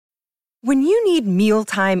When you need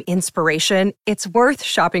mealtime inspiration, it's worth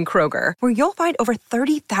shopping Kroger, where you'll find over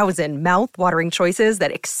 30,000 mouth-watering choices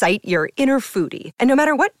that excite your inner foodie. And no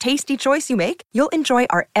matter what tasty choice you make, you'll enjoy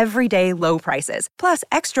our everyday low prices, plus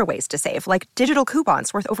extra ways to save, like digital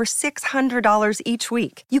coupons worth over $600 each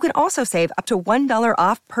week. You can also save up to $1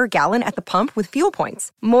 off per gallon at the pump with fuel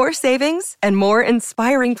points. More savings and more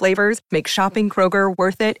inspiring flavors make shopping Kroger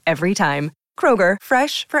worth it every time. Kroger,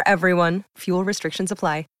 fresh for everyone. Fuel restrictions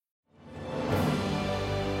apply.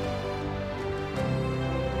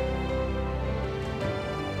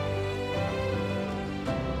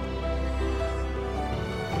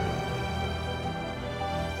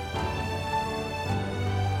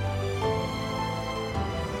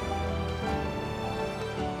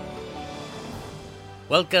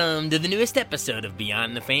 Welcome to the newest episode of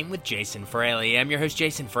Beyond the Fame with Jason Fraley. I'm your host,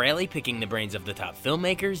 Jason Fraley, picking the brains of the top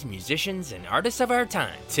filmmakers, musicians, and artists of our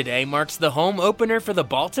time. Today marks the home opener for the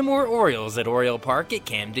Baltimore Orioles at Oriole Park at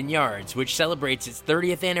Camden Yards, which celebrates its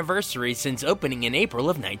 30th anniversary since opening in April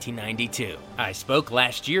of 1992. I spoke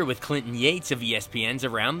last year with Clinton Yates of ESPN's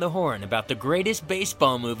Around the Horn about the greatest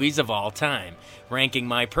baseball movies of all time, ranking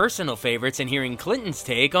my personal favorites and hearing Clinton's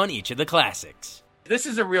take on each of the classics. This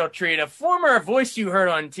is a real treat. A former voice you heard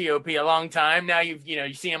on TOP a long time. Now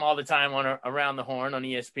you see him all the time on Around the Horn on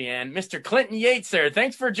ESPN. Mr. Clinton Yates, sir.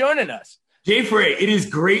 Thanks for joining us. Jay Frey, it is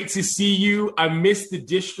great to see you. I miss the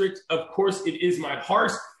district. Of course, it is my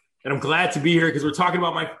heart, and I'm glad to be here because we're talking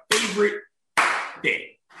about my favorite thing.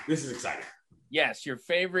 This is exciting. Yes, your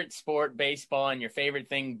favorite sport, baseball, and your favorite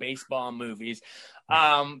thing, baseball movies.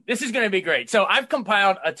 This is going to be great. So I've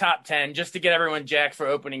compiled a top 10 just to get everyone jacked for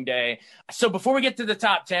opening day. So before we get to the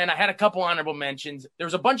top 10, I had a couple honorable mentions. There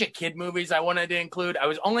was a bunch of kid movies I wanted to include.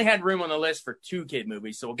 I only had room on the list for 2 kid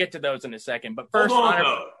movies, so we'll get to those in a second. But first, hold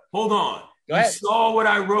on. Go ahead. You saw what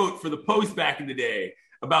I wrote for the Post back in the day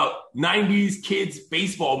about 90s kids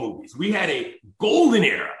baseball movies. We had a golden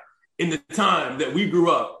era in the time that we grew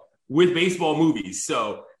up with baseball movies.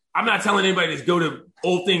 So I'm not telling anybody to go to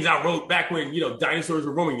old things I wrote back when, dinosaurs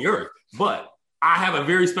were roaming the earth. But I have a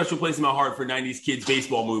very special place in my heart for 90s kids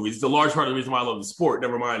baseball movies. It's a large part of the reason why I love the sport,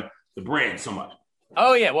 never mind the brand so much.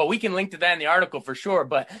 Oh, yeah. Well, we can link to that in the article for sure.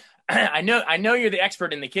 But I know you're the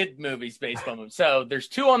expert in the kid movies, baseball movies. So there's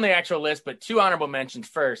 2 on the actual list, but 2 honorable mentions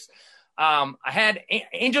first. I had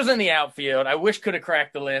Angels in the Outfield. I wish could have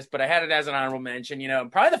cracked the list, but I had it as an honorable mention.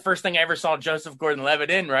 Probably the first thing I ever saw Joseph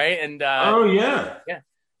Gordon-Levitt in, right? And oh, yeah.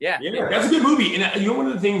 Yeah, that's a good movie. And one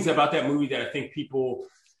of the things about that movie that I think people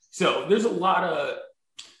 – so there's a lot of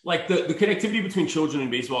 – like the connectivity between children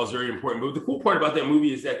and baseball is very important. But the cool part about that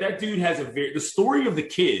movie is that dude has the story of the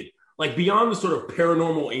kid, like beyond the sort of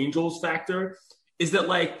paranormal angels factor, is that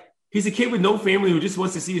like he's a kid with no family who just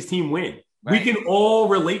wants to see his team win. Right. We can all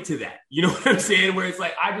relate to that. You know what I'm saying? Where it's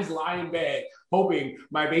like, I just lie in bed hoping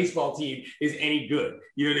my baseball team is any good.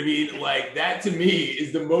 You know what I mean? Like that to me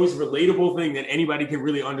is the most relatable thing that anybody can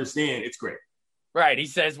really understand. It's great. Right. He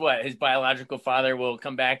says what? His biological father will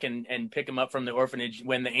come back and pick him up from the orphanage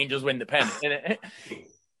when the Angels win the pennant.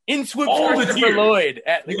 In swoops Christopher Lloyd.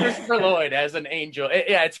 Christopher Lloyd as an angel.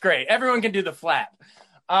 It's great. Everyone can do the flap.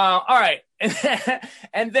 All right.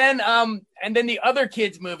 And then the other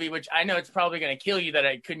kids movie, which I know it's probably going to kill you that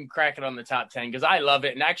I couldn't crack it on the top 10 because I love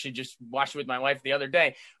it and actually just watched it with my wife the other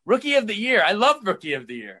day. Rookie of the Year. I love Rookie of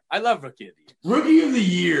the Year. Rookie of the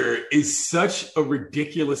Year is such a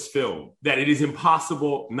ridiculous film that it is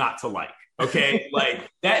impossible not to like. Okay. Like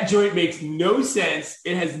that joint makes no sense.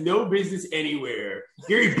 It has no business anywhere.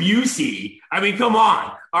 Gary Busey. I mean, come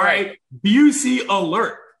on. All right. Busey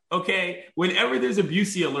alert. Okay, whenever there's a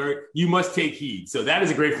Busey alert, you must take heed. So that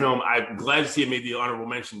is a great film. I'm glad to see it made the honorable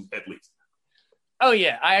mention at least. Oh,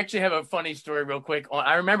 yeah. I actually have a funny story real quick.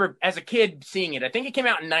 I remember as a kid seeing it. I think it came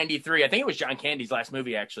out in 93. I think it was John Candy's last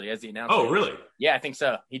movie, actually, as the announcer. Oh, really? Yeah, I think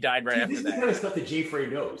so. He died right after that. This is the kind of stuff that Jay Frey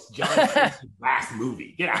knows. John Candy's last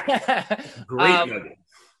movie. Get out. Great nugget.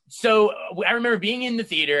 So I remember being in the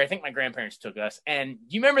theater. I think my grandparents took us. And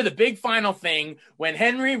you remember the big final thing when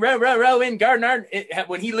Henry Rowan Gardner,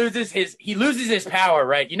 when he loses his power,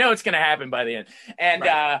 right? You know it's going to happen by the end.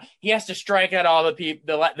 And he has to strike out all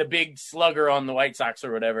the big slugger on the White Sox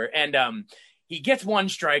or whatever. And he gets one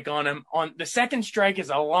strike on him. On the second strike is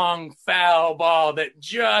a long foul ball that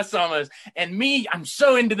just almost. And me, I'm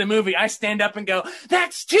so into the movie. I stand up and go,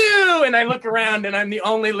 "That's 2!" And I look around and I'm the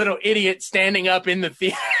only little idiot standing up in the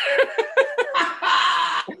theater.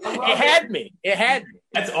 It had me.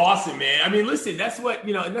 That's awesome, man. I mean, listen, that's what,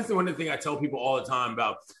 and that's the one thing I tell people all the time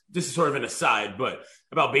about, this is sort of an aside, but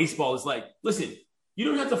about baseball is like, listen, you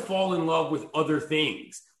don't have to fall in love with other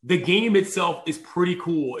things. the game itself is pretty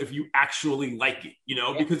cool if you actually like it,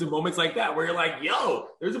 because of moments like that where you're like, yo,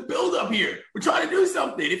 there's a build-up here. We're trying to do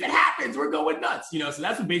something. If it happens, we're going nuts, So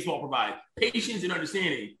that's what baseball provides: patience and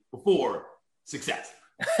understanding before success.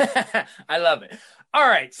 I love it. All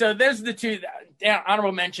right, so there's the two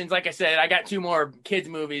honorable mentions. Like I said, I got two more kids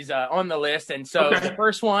movies on the list, and so the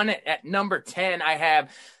first one at number 10, I have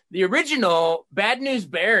the original Bad News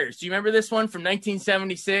Bears. Do you remember this one from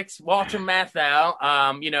 1976? Walter Matthau.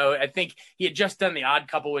 I think he had just done The Odd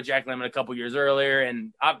Couple with Jack Lemmon a couple years earlier,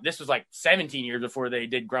 and this was like 17 years before they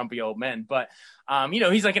did Grumpy Old Men. But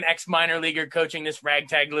he's like an ex-minor leaguer coaching this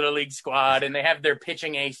ragtag little league squad, and they have their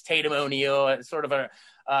pitching ace Tatum O'Neal, sort of or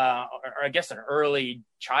I guess an early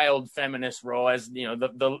child feminist role, as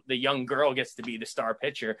the young girl gets to be the star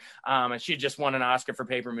pitcher, and she just won an Oscar for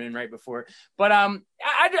Paper Moon right before. But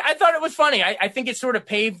I thought it was funny. I think it sort of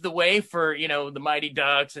paved the way for the Mighty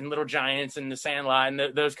Ducks and Little Giants and The Sandlot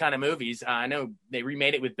and those kind of movies. I know they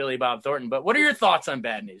remade it with Billy Bob Thornton, but what are your thoughts on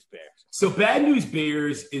Bad News Bears? So Bad News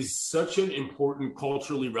Bears is such an important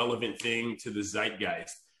culturally relevant thing to the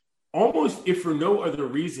zeitgeist, almost if for no other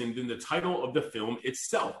reason than the title of the film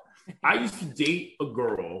itself. I used to date a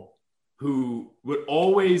girl who would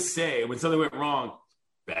always say when something went wrong,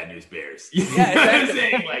 Bad News Bears. You know what I'm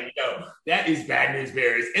saying? Like, that is Bad News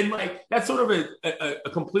Bears. And like, that's sort of a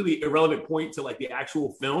completely irrelevant point to like the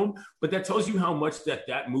actual film, but that tells you how much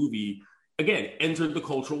that movie, again, entered the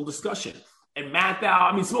cultural discussion. And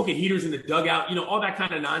Matthau, smoking heaters in the dugout, all that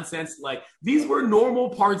kind of nonsense. Like, these were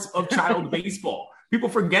normal parts of child baseball. People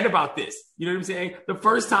forget about this. You know what I'm saying? The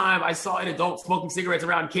first time I saw an adult smoking cigarettes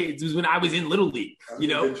around kids was when I was in Little League.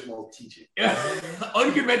 Unconventional teaching.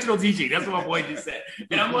 Unconventional teaching. That's what my boy just said.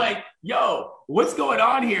 And I'm like, yo, what's going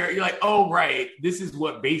on here? You're like, oh, right. This is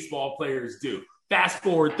what baseball players do. Fast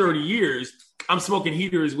forward 30 years, I'm smoking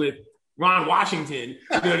heaters with Ron Washington, you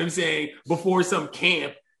know what I'm saying, before some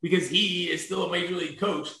camp, because he is still a major league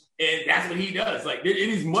coach. And that's what he does. Like, it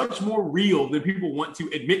is much more real than people want to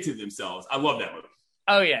admit to themselves. I love that movie.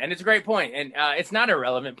 Oh, yeah. And it's a great point. And it's not a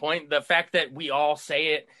relevant point. The fact that we all say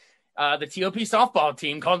it, the TOP softball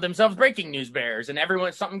team called themselves Breaking News Bears. And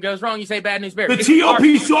everyone, something goes wrong, you say Bad News Bears. The TOP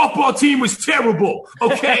softball team was terrible.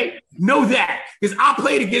 Okay? Know that. Because I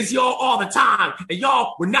played against y'all all the time. And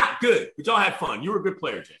y'all were not good. But y'all had fun. You were a good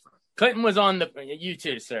player, Jay. Clinton was on you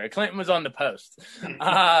too, sir. Clinton was on the post.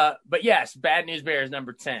 But yes, Bad News Bears,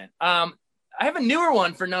 number 10. I have a newer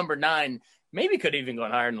one for number 9. Maybe could even go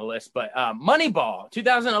higher in the list, but Moneyball,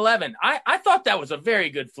 2011. I thought that was a very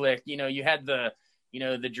good flick. You had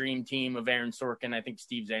the dream team of Aaron Sorkin, I think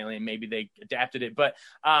Steve Zalian, maybe they adapted it. But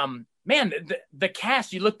man, the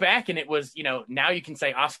cast, you look back and it was, now you can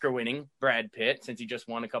say Oscar winning Brad Pitt, since he just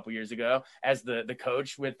won a couple years ago as the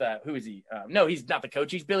coach with, who is he? No, he's not the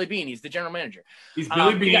coach. He's Billy Beane. He's the general manager. He's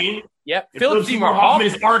Billy Beane. Yep. Philip Seymour Hoffman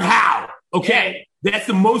is Art Howe. Okay. Yeah. That's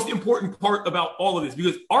the most important part about all of this,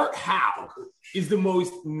 because Art Howe is the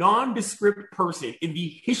most nondescript person in the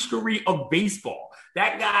history of baseball.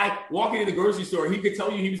 That guy walking in the grocery store, he could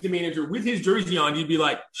tell you he was the manager with his jersey on. You'd be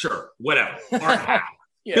like, sure, whatever. Art Howe.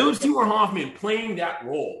 Yeah. Philip Seymour Hoffman playing that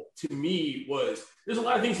role, to me, there's a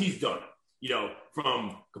lot of things he's done.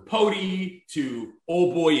 From Capote to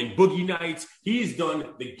Old Boy and Boogie Nights, he's done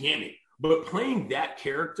the gamut. But playing that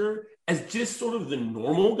character as just sort of the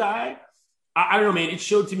normal guy, I don't know, man. It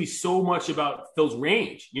showed to me so much about Phil's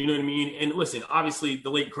range. You know what I mean? And listen, obviously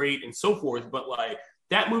the late great and so forth, but like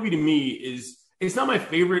that movie to me it's not my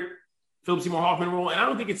favorite Philip Seymour Hoffman role, and I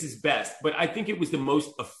don't think it's his best, but I think it was the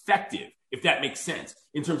most effective, if that makes sense,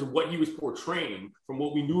 in terms of what he was portraying from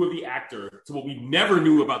what we knew of the actor to what we never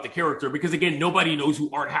knew about the character, because again, nobody knows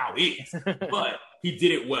who Art Howe is, but he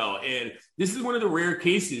did it well. And this is one of the rare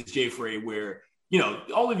cases, Jay Frey, where,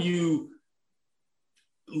 all of you,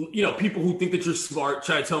 people who think that you're smart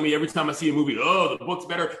try to tell me every time I see a movie, oh, the book's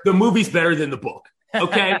better. The movie's better than the book.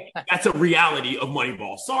 Okay. That's a reality of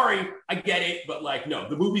Moneyball. Sorry, I get it. But no,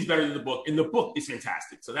 the movie's better than the book, and the book is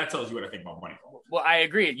fantastic. So that tells you what I think about Moneyball. Well, I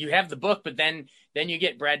agree. You have the book, but then you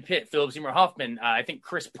get Brad Pitt, Philip Seymour Hoffman. I think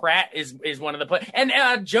Chris Pratt is one of the players.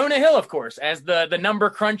 And Jonah Hill, of course, as the number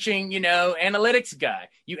crunching, analytics guy.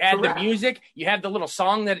 You add the music. You have the little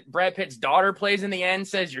song that Brad Pitt's daughter plays in the end,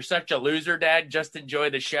 says, "You're such a loser, Dad. Just enjoy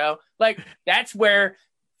the show." Like, that's where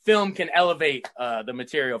film can elevate the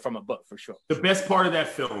material from a book, for sure. The best part of that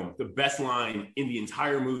film, the best line in the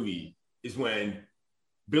entire movie, is when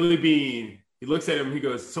Billy Beane, he looks at him, he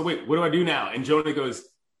goes, "So wait, what do I do now?" And Jonah goes,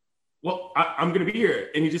 "Well, I'm going to be here."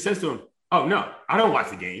 And he just says to him, "Oh, no, I don't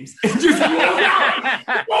watch the games." And just roll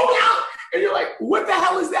out. And you're like, what the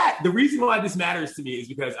hell is that? The reason why this matters to me is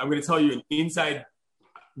because I'm going to tell you an inside,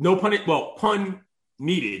 pun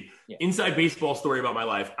needed. Yeah. Inside baseball story about my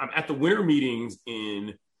life. I'm at the winter meetings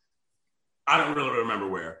in, I don't really remember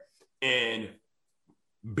where. And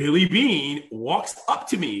Billy Beane walks up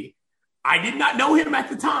to me. I did not know him at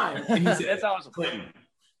the time. And he said, That's awesome. Clinton,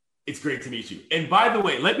 it's great to meet you. And by the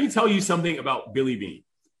way, let me tell you something about Billy Beane.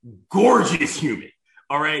 Gorgeous human.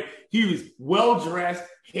 All right. He was well-dressed,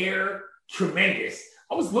 hair, tremendous.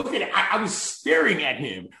 I was staring at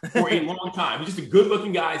him for a long time. He's just a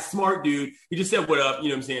good-looking guy, smart dude. He just said, what up, you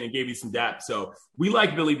know what I'm saying, and gave me some dap. So we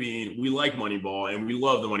like Billy Beane, we like Moneyball, and we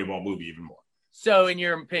love the Moneyball movie even more. So in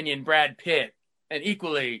your opinion, Brad Pitt, an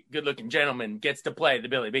equally good-looking gentleman, gets to play the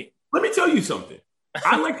Billy Beane. Let me tell you something.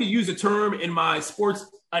 I like to use a term in my sports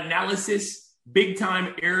analysis,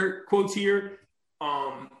 big-time air quotes here,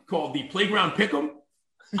 called the playground pick'em.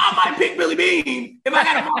 I might pick Billy Beane if I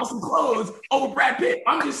got to borrow some clothes over Brad Pitt.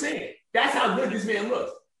 I'm just saying. That's how good this man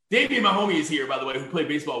looks. Damian, my homie, is here, by the way, who played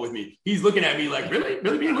baseball with me. He's looking at me like, really?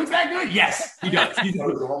 Billy Beane looks that good? Yes, he does. He's a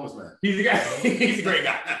homeless man. He's a guy. He's a great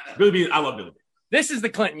guy. Billy Beane, I love Billy Beane. This is the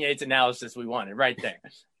Clinton Yates analysis we wanted right there.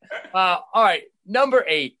 All right, number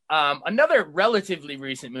 8. Another relatively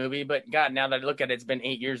recent movie, but God, now that I look at it, it's been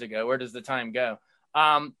 8 years ago. Where does the time go?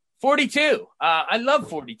 42. I love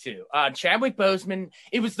 42. Chadwick Boseman.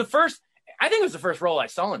 It was the first role I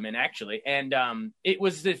saw him in, actually. And it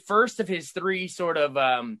was the first of his 3 sort of,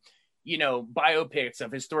 biopics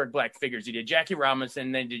of historic Black figures. He did Jackie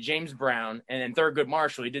Robinson, then did James Brown, and then Thurgood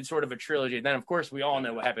Marshall. He did sort of a trilogy. And then, of course, we all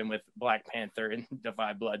know what happened with Black Panther and Da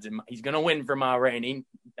 5 Bloods. And he's going to win for Ma Rainey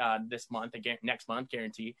next month,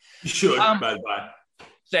 guaranteed. He should, by the by.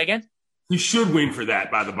 Say again? He should win for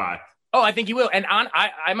that, by the by. Oh, I think he will. And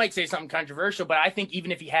I might say something controversial, but I think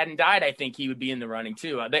even if he hadn't died, I think he would be in the running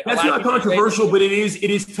too. That's not controversial, but it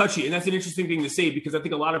is touchy. And that's an interesting thing to say because I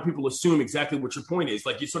think a lot of people assume exactly what your point is.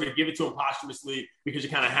 Like you sort of give it to him posthumously because you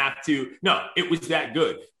kind of have to. No, it was that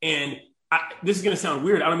good. And this is going to sound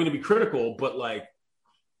weird. I don't mean to be critical, but like,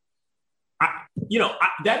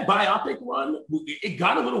 that biopic run, it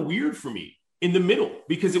got a little weird for me in the middle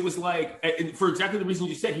because it was like, for exactly the reason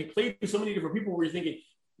you said, he played with so many different people where you're thinking,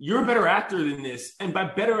 you're a better actor than this. And by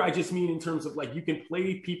better, I just mean in terms of like, you can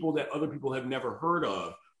play people that other people have never heard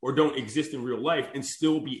of or don't exist in real life and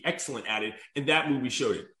still be excellent at it. And that movie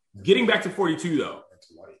showed it. Getting back to 42 though.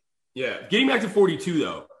 Getting back to 42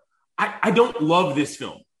 though. I don't love this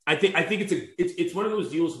film. I think it's one of those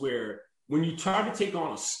deals where when you try to take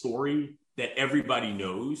on a story that everybody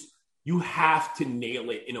knows, you have to nail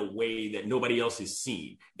it in a way that nobody else has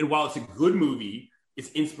seen. And while it's a good movie, it's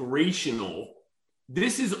inspirational.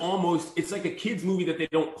 This is it's like a kid's movie that they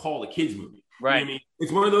don't call a kid's movie. Right. You know what I mean?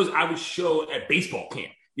 It's one of those I would show at baseball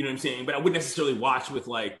camp. You know what I'm saying? But I wouldn't necessarily watch with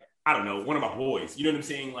like, I don't know, one of my boys. You know what I'm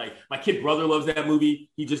saying? Like my kid brother loves that movie.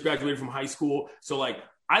 He just graduated from high school. So like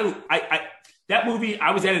that movie,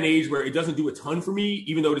 I was at an age where it doesn't do a ton for me,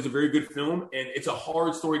 even though it is a very good film and it's a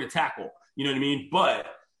hard story to tackle. You know what I mean? But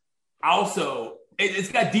also it's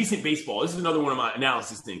got decent baseball. This is another one of my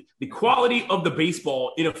analysis things. The quality of the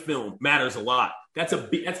baseball in a film matters a lot. That's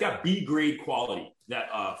got B grade quality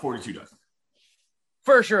that 42 does.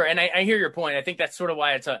 For sure. And I hear your point. I think that's sort of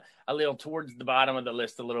why it's a little towards the bottom of the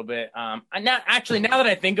list a little bit. Now that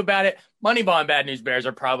I think about it, Moneyball and Bad News Bears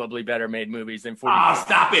are probably better made movies than 42. Oh,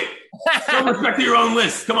 stop it. Show respect to your own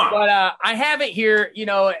list. Come on. But I have it here,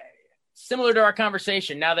 similar to our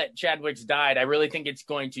conversation. Now that Chadwick's died, I really think it's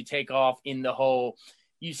going to take off in the whole.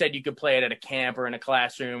 You said you could play it at a camp or in a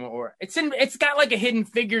classroom, or it's got like a Hidden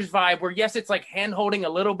Figures vibe where yes, it's like hand holding a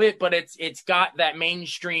little bit, but it's got that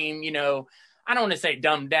mainstream, I don't want to say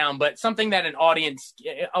dumbed down, but something that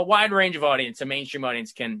a wide range of audience, a mainstream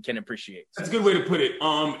audience can appreciate. That's a good way to put it.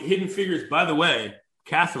 Hidden Figures, by the way,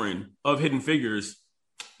 Catherine of Hidden Figures,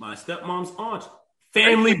 my stepmom's aunt.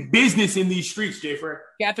 Family business in these streets, Jay Frey.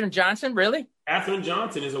 Katherine Johnson, really? Katherine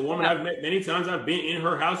Johnson is a woman I've met many times. I've been in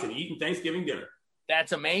her house and eaten Thanksgiving dinner.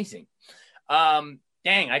 That's amazing. Dang,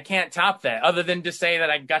 I can't top that other than to say that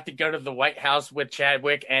I got to go to the White House with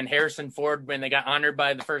Chadwick and Harrison Ford when they got honored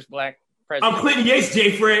by the first Black president. I'm Clinton Yates,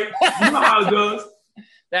 Jay Frey. You know how it goes.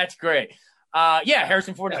 That's great.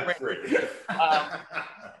 Harrison Ford is great.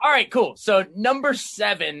 All right, cool. So number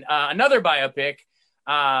 7, another biopic.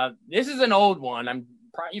 This is an old one.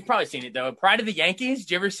 You've probably seen it though. Pride of the Yankees.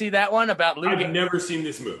 Did you ever see that one about Lou? I've never seen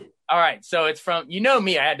this movie. All right, so it's from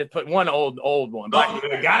me. I had to put one old one. But you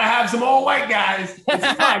gotta have some old white guys.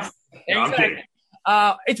 Exactly.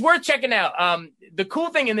 It's worth checking out. The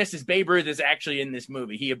cool thing in this is Babe Ruth is actually in this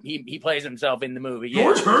movie. He plays himself in the movie.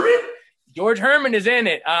 George Herman? George Herman is in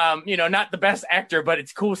it. Not the best actor, but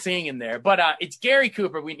it's cool seeing him there. But it's Gary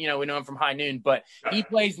Cooper. We know him from High Noon, but he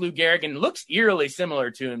plays Lou Gehrig and looks eerily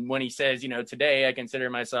similar to him when he says, today I consider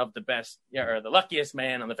myself the best or the luckiest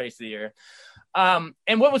man on the face of the earth.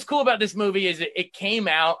 And what was cool about this movie is it came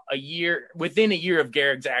out within a year of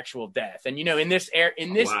Gehrig's actual death. And in this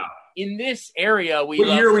area, what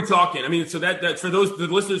year are we talking? I mean, so that for the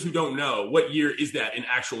listeners who don't know, what year is that in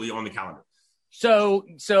actually on the calendar? So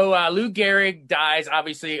Lou Gehrig dies,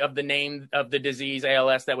 obviously, of the name of the disease,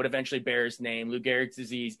 ALS, that would eventually bear his name, Lou Gehrig's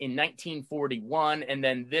disease, in 1941. And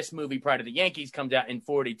then this movie, Pride of the Yankees, comes out in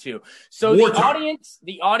 42. So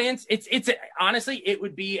the audience, it's honestly, it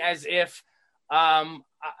would be as if,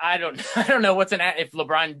 I don't know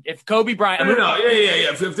if Kobe Bryant. No.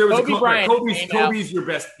 Yeah. If there was Kobe Bryant, Kobe's your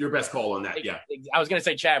best call on that. Yeah. I was going to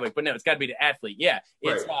say Chadwick, but no, it's got to be the athlete. Yeah.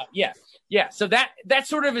 It's, right. Yeah. So that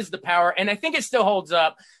sort of is the power. And I think it still holds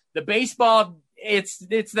up. The baseball, it's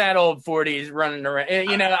that old 40s running around,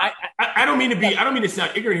 I don't mean to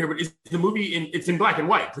sound ignorant here, but is the movie it's in black and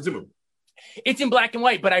white, presumably? It's in black and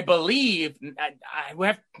white, but I believe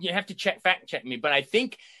you have to fact check me, but I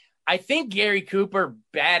think Gary Cooper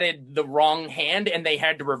batted the wrong hand and they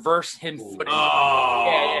had to reverse him footage.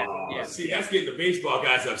 Oh, yeah. See, that's getting the baseball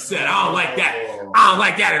guys upset. I don't like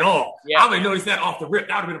that at all. Yeah. I would have noticed that off the rip.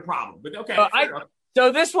 That would have been a problem. But okay.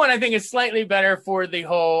 So this one I think is slightly better for the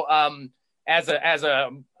whole as a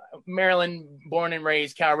Maryland born and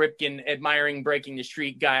raised Cal Ripken admiring breaking the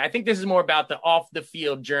streak guy. I think this is more about the off the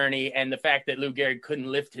field journey and the fact that Lou Gehrig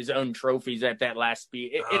couldn't lift his own trophies at that last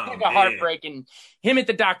speed. It's like a heartbreaking him at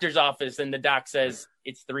the doctor's office and the doc says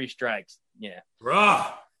it's 3 strikes. Yeah.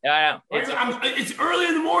 Bruh. Yeah. It's early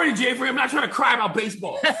in the morning, Jeffrey. I'm not trying to cry about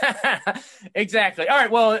baseball. Exactly. All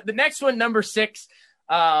right. Well, the next one, number 6.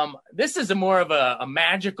 This is more of a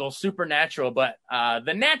magical supernatural, but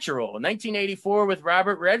The Natural, 1984 with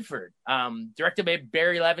Robert Redford, directed by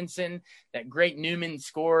Barry Levinson. That great Newman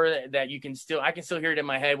score that I can still hear it in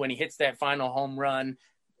my head when he hits that final home run.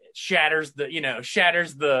 It shatters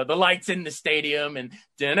the lights in the stadium and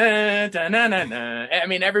da-na, da-na-na-na. I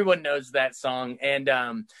mean, everyone knows that song.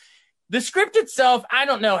 And the script itself, I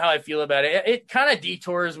don't know how I feel about it. It kind of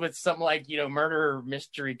detours with some murder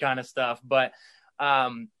mystery kind of stuff, but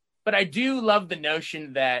I do love the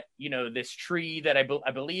notion that, this tree that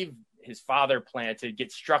I believe his father planted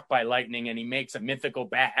gets struck by lightning and he makes a mythical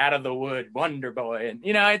bat out of the wood, Wonder Boy. And,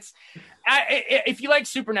 if you like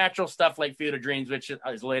supernatural stuff like Field of Dreams, which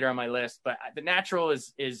is later on my list, but The Natural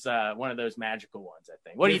is one of those magical ones, I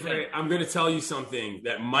think. What do you think? I'm going to tell you something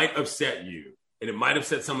that might upset you and it might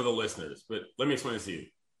upset some of the listeners, but let me explain this to you.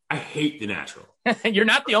 I hate The Natural. You're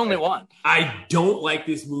not the only one. I don't like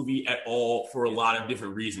this movie at all for a lot of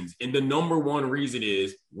different reasons. And the number one reason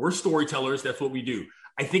is we're storytellers. That's what we do.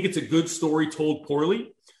 I think it's a good story told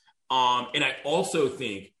poorly. And I also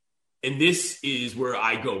think, and this is where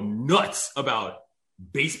I go nuts about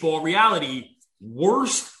baseball reality,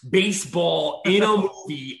 worst baseball in a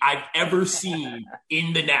movie I've ever seen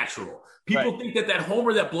in The Natural. People think that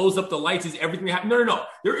homer that blows up the lights is everything that happened. No.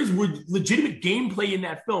 There is legitimate gameplay in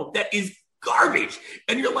that film that is garbage.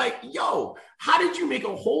 And you're like, yo, how did you make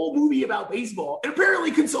a whole movie about baseball and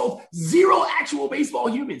apparently consult 0 actual baseball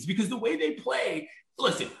humans? Because the way they play,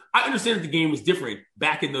 listen, I understand that the game was different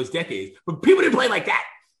back in those decades, but people didn't play like that.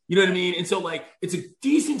 You know what I mean? And so it's a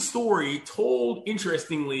decent story told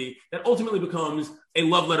interestingly that ultimately becomes a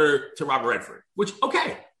love letter to Robert Redford, which,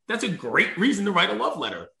 okay, that's a great reason to write a love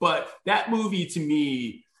letter. But that movie, to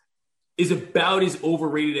me, is about as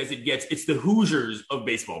overrated as it gets. It's the Hoosiers of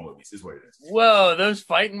baseball movies, is what it is. Whoa, those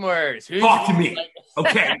fighting words. Hoosiers. Talk to me.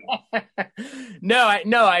 Okay.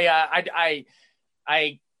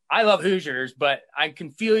 I love Hoosiers, but I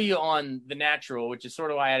can feel you on The Natural, which is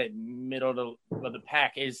sort of why I had it middle of the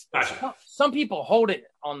pack. Gotcha. Some people hold it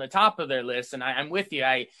on the top of their list, and I'm with you.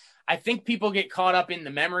 I think people get caught up in the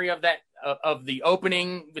memory of that, of the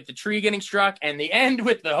opening with the tree getting struck and the end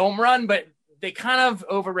with the home run, but they kind of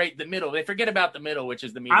overrate the middle. They forget about the middle, which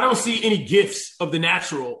is the media. I don't see any GIFs of The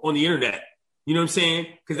Natural on the internet. You know what I'm saying?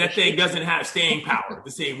 Because that thing doesn't have staying power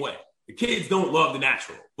the same way. The kids don't love The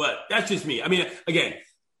Natural, but that's just me. I mean, again,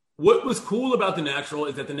 what was cool about The Natural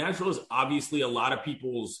is that The Natural is obviously a lot of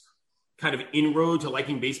people's kind of inroad to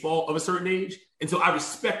liking baseball of a certain age. And so I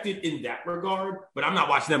respect it in that regard, but I'm not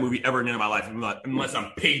watching that movie ever again in my life unless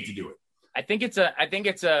I'm paid to do it. I think it's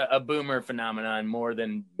a boomer phenomenon more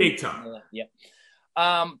than big time. Yeah.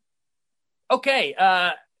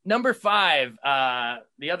 Okay. Number 5,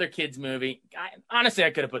 the other kids movie. Honestly,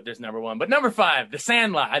 I could have put this number 1, but number 5, The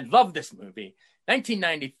Sandlot. I love this movie.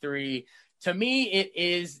 1993. to me, it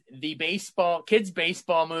is the kids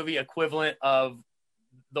baseball movie equivalent of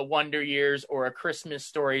The Wonder Years or A Christmas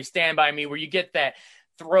Story, Stand By Me, where you get that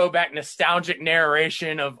throwback nostalgic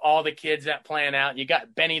narration of all the kids that plan out. You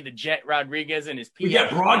got Benny the Jet Rodriguez and his PA. We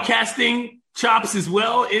got broadcasting chops as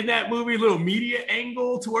well in that movie, a little media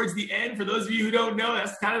angle towards the end. For those of you who don't know,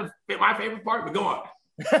 that's kind of my favorite part, but go on.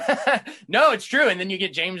 No, it's true. And then you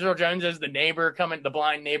get James Earl Jones as the neighbor the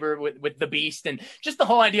blind neighbor with the beast, and just the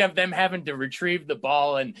whole idea of them having to retrieve the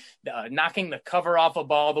ball and knocking the cover off a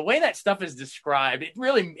ball. The way that stuff is described,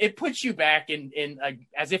 it puts you back in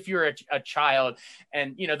as if you're a child.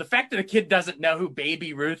 And the fact that the kid doesn't know who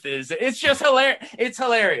Baby Ruth is, it's just hilarious. It's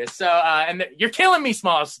hilarious. So and you're killing me,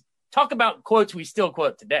 Smalls. Talk about quotes we still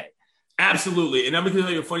quote today. Absolutely. And I'm going to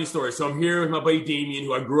tell you a funny story. So I'm here with my buddy Damien,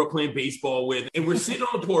 who I grew up playing baseball with. And we're sitting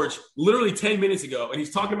on the porch literally 10 minutes ago. And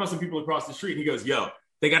he's talking about some people across the street. And he goes, yo,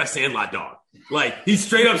 they got a Sandlot dog. Like, he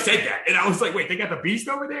straight up said that. And I was like, wait, they got the beast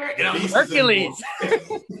over there? And I was Hercules.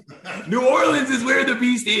 New Orleans is where the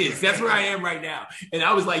beast is. That's where I am right now. And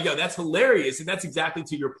I was like, yo, that's hilarious. And that's exactly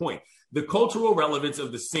to your point. The cultural relevance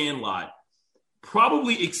of the Sandlot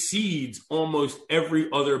probably exceeds almost every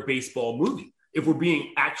other baseball movie, if we're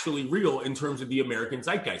being actually real in terms of the American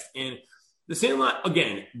zeitgeist. And The Sandlot,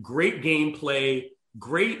 again, great gameplay,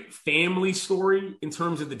 great family story in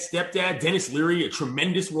terms of the stepdad, Dennis Leary, a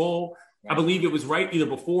tremendous role. Right. I believe it was right either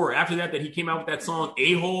before or after that he came out with that song,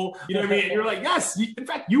 A-Hole. You know what I mean? And you're like, yes, in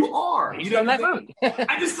fact, you are. You know that movie.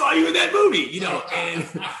 I just saw you in that movie, and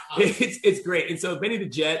it's great. And so Benny the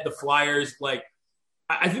Jet, the Flyers, like,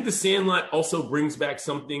 I think The Sandlot also brings back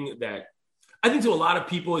something that I think to a lot of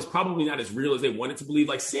people is probably not as real as they wanted to believe.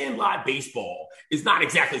 Like, Sandlot baseball is not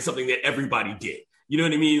exactly something that everybody did. You know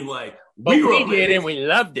what I mean? Like, we did and we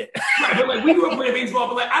loved it. Right, but like, we grew up playing baseball,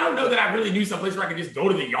 but like, I don't know that I really knew someplace where I could just go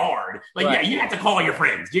to the yard. Like, right. Yeah, you had to call your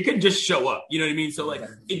friends. You couldn't just show up. You know what I mean? So like,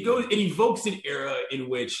 it evokes an era in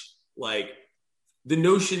which like the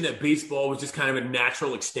notion that baseball was just kind of a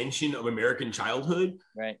natural extension of American childhood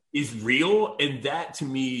is real. And that to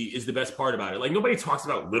me is the best part about it. Like, nobody talks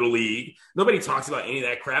about Little League. Nobody talks about any of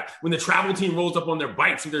that crap. When the travel team rolls up on their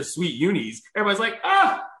bikes with their sweet unis, everybody's like,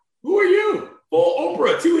 who are you? Full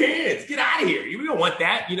Oprah, 2 hands, get out of here. We don't want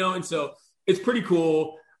that, And so it's pretty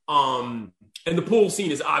cool. And the pool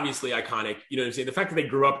scene is obviously iconic. You know what I'm saying? The fact that they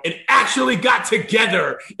grew up and actually got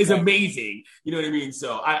together is amazing. You know what I mean?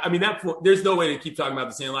 So, I mean, there's no way to keep talking about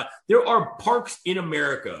The Sandlot. There are parks in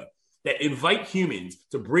America that invite humans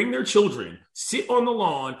to bring their children, sit on the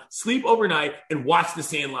lawn, sleep overnight, and watch The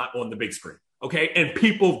Sandlot on the big screen. Okay? And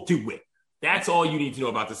people do it. That's all you need to know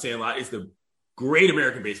about The Sandlot. It's the great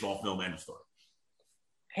American baseball film, end of story.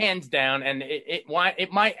 Hands down. And it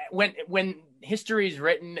might, when history is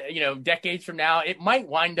written, decades from now, it might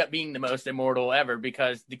wind up being the most immortal ever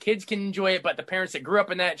because the kids can enjoy it, but the parents that grew up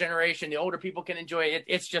in that generation, the older people can enjoy it.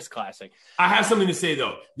 It's just classic. I have something to say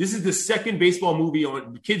though. This is the second baseball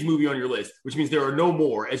kids movie on your list, which means there are no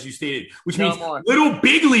more, as you stated, which means Little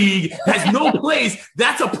Big League has no place.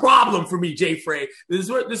 That's a problem for me, Jay Frey. This is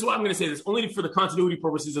what I'm going to say. This only for the continuity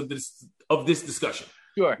purposes of this discussion.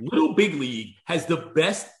 Sure. Little Big League has the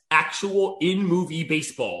best actual in-movie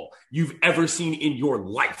baseball you've ever seen in your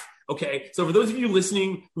life. Okay, so for those of you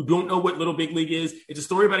listening who don't know what Little Big League is, it's a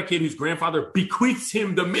story about a kid whose grandfather bequeaths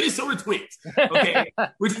him the Minnesota Twins, okay,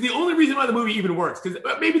 which is the only reason why the movie even works, because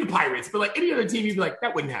maybe the Pirates, but like any other team, you'd be like,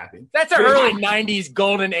 that wouldn't happen. That's an early 90s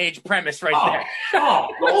golden age premise right there.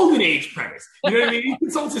 Golden age premise. You know what I mean? He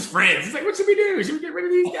consults his friends. He's like, what should we do? Should we get rid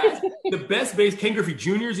of these guys? The best Ken Griffey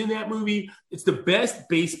Jr. is in that movie. It's the best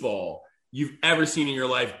baseball you've ever seen in your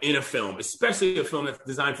life in a film, especially a film that's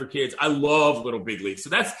designed for kids. I love Little Big League. So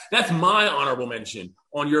that's my honorable mention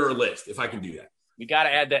on your list, if I can do that. You got to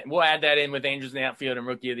add that. We'll add that in with Angels in the Outfield and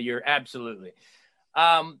Rookie of the Year. Absolutely.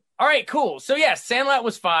 All right, cool. So, yes, Sandlot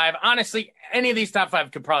was 5. Honestly, any of these top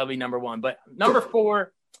 5 could probably be number 1. But number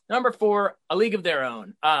 4, A League of Their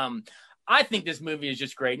Own. I think this movie is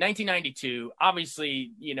just great. 1992,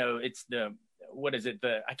 obviously, it's the – what is it?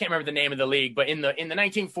 I can't remember the name of the league, but in the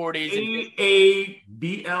 1940s,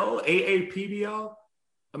 AAPBL,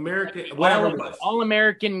 American, whatever it was, All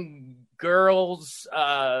American Girls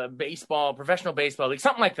Baseball, Professional Baseball League,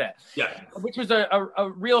 something like that. Yeah, which was a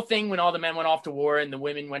real thing when all the men went off to war and the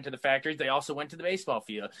women went to the factories. They also went to the baseball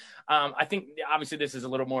field. I think obviously this is a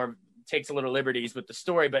little more takes a little liberties with the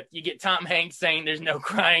story, but you get Tom Hanks saying "There's no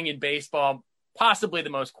crying in baseball." Possibly the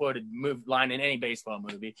most quoted line in any baseball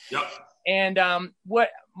movie. Yep. And what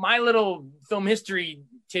my little film history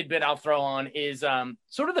tidbit I'll throw on is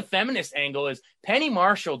sort of the feminist angle is Penny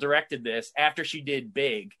Marshall directed this after she did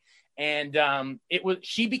Big. And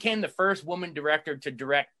she became the first woman director to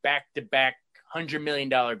direct back-to-back $100 million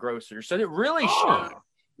grossers. So it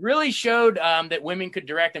really showed that women could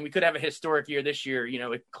direct, and we could have a historic year this year,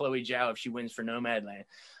 with Chloe Zhao if she wins for Nomadland.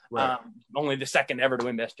 Right. Only the second ever to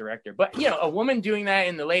win Best Director. But, a woman doing that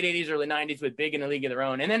in the late 80s, early 90s with Big in a League of Their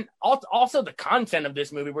Own. And then also the content of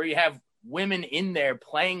this movie where you have women in there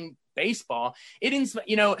playing baseball.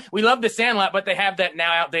 We love The Sandlot, but they have that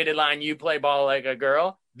now outdated line, "You play ball like a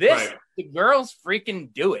girl." The girls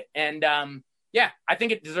freaking do it. And, I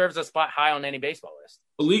think it deserves a spot high on any baseball list.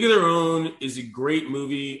 A League of Their Own is a great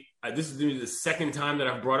movie. This is the second time that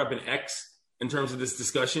I've brought up an ex in terms of this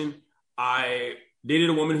discussion. I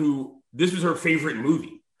dated a woman who this was her favorite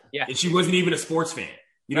movie. Yeah. And she wasn't even a sports fan.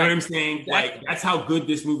 You know what I'm saying? Exactly. Like, that's how good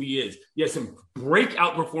this movie is. You have some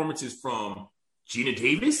breakout performances from Gina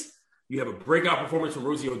Davis. You have a breakout performance from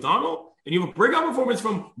Rosie O'Donnell. And you have a breakout performance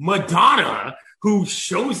from Madonna, who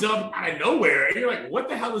shows up out of nowhere. And you're like, what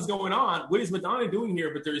the hell is going on? What is Madonna doing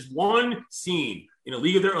here? But there's one scene in A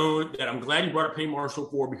League of Their Own that I'm glad you brought up Penny Marshall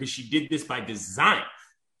for, because she did this by design.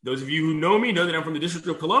 Those of you who know me know that I'm from the District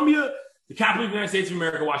of Columbia, the capital of the United States of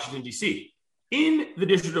America, Washington, D.C. In the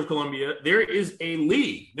District of Columbia, there is a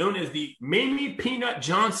league known as the Mamie Peanut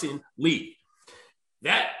Johnson League.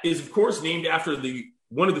 That is, of course, named after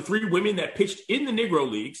one of the three women that pitched in the Negro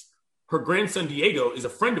Leagues. Her grandson, Diego, is a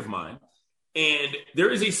friend of mine. And there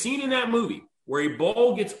is a scene in that movie where a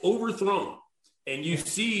ball gets overthrown and you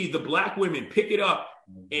see the black women pick it up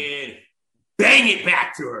and bang it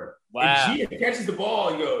back to her. Wow. And Gia catches the ball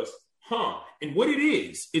and goes, huh. And what it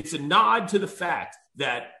is, it's a nod to the fact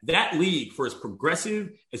that league, for as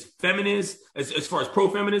progressive, as feminist, as far as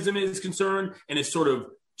pro-feminism is concerned, and as sort of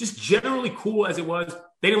just generally cool as it was,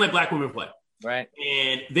 they didn't let black women play. Right.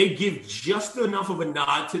 And they give just enough of a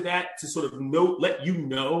nod to that to sort of let you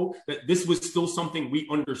know that this was still something we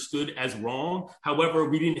understood as wrong. However,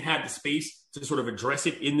 we didn't have the space to sort of address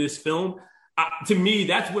it in this film. To me,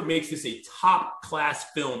 that's what makes this a top class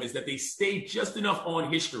film, is that they stay just enough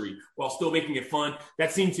on history while still making it fun.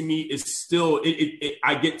 That scene to me is still,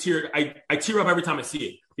 I tear up every time I see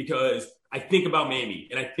it, because I think about Mamie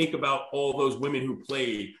and I think about all those women who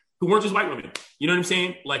played, who weren't just white women. You know what I'm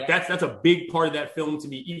saying? Like, that's a big part of that film to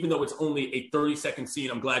me, even though it's only a 30-second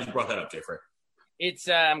scene. I'm glad you brought that up, Jeffrey.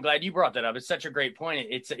 I'm glad you brought that up. It's such a great point.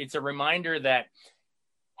 It's a reminder that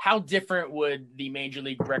how different would the Major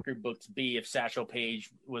League record books be if Satchel Paige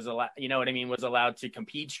was allowed, was allowed to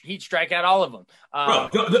compete? He'd strike out all of them.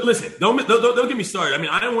 Listen, don't get me started. I mean,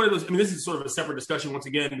 I am one of those. I mean, this is sort of a separate discussion once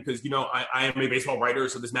again, because, I am a baseball writer,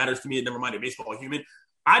 so this matters to me. Never mind a baseball human.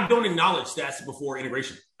 I don't acknowledge stats before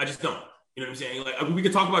integration. I just don't. You know what I'm saying? Like, we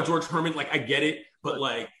could talk about George Herman. Like, I get it. But,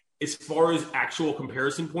 like, as far as actual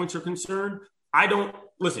comparison points are concerned, I don't.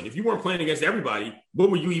 Listen, if you weren't playing against everybody, what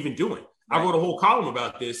were you even doing? Right. I wrote a whole column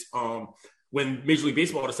about this when Major League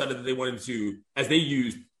Baseball decided that they wanted to, as they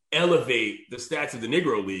used, elevate the stats of the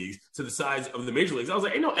Negro Leagues to the size of the Major Leagues. I was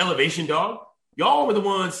like, ain't no elevation, dog. Y'all were the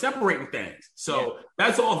ones separating things. So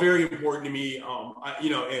that's all very important to me.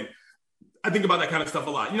 And I think about that kind of stuff a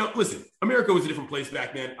lot. Listen, America was a different place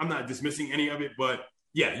back then. I'm not dismissing any of it, but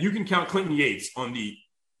yeah, you can count Clinton Yates on the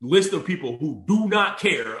list of people who do not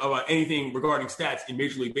care about anything regarding stats in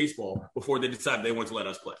Major League Baseball before they decided they want to let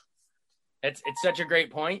us play. It's such a great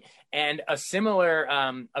point. And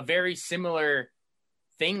a very similar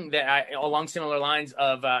thing along similar lines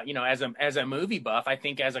of, as a movie buff, I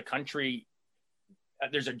think as a country,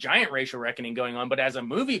 there's a giant racial reckoning going on, but as a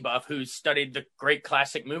movie buff who's studied the great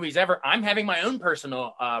classic movies ever, I'm having my own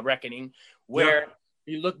personal reckoning where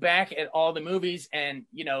you look back at all the movies and,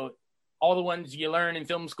 all the ones you learn in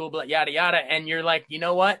film school, but yada, yada. And you're like, you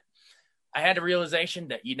know what? I had a realization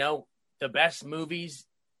that, the best movies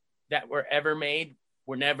that were ever made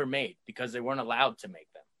were never made because they weren't allowed to make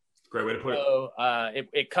them. Great way to put it. So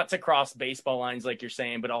it cuts across baseball lines, like you're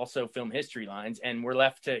saying, but also film history lines. And we're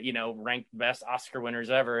left to, rank best Oscar winners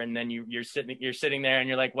ever. And then you're sitting there and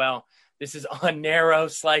you're like, well, this is a narrow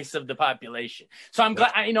slice of the population. So I'm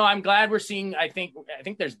glad, I'm glad we're seeing, I think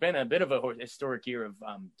there's been a bit of a historic year of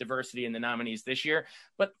diversity in the nominees this year,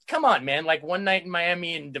 but come on, man, like One Night in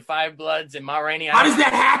Miami and Da 5 Bloods and Ma Rainey. How does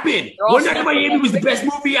that happen? One Night in Miami was the best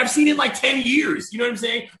movie I've seen in like 10 years. You know what I'm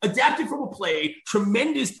saying? Adapted from a play,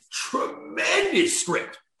 tremendous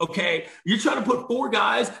script. Okay. You're trying to put four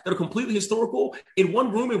guys that are completely historical in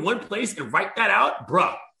one room, in one place, and write that out,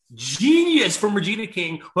 bruh. Genius from Regina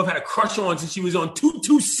King, who I've had a crush on since she was on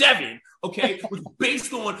 227, okay, was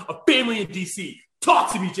based on a family in D.C.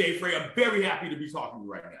 Talk to me, Jay Frey. I'm very happy to be talking to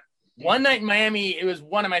you right now. One Night in Miami, it was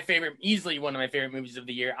easily one of my favorite movies of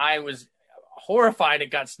the year. I was horrified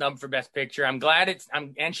it got snubbed for Best Picture. I'm glad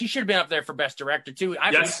and she should have been up there for Best Director too.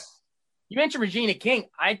 Yes. You mentioned Regina King.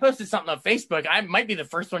 I posted something on Facebook. I might be the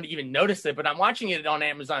first one to even notice it, but I'm watching it on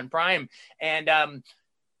Amazon Prime. And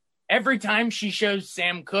every time she shows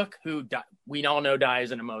Sam Cooke, who we all know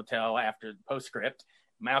dies in a motel after the postscript,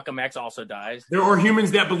 Malcolm X also dies. There are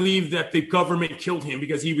humans that believe that the government killed him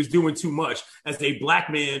because he was doing too much as a black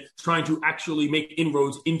man trying to actually make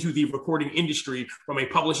inroads into the recording industry from a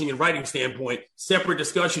publishing and writing standpoint. Separate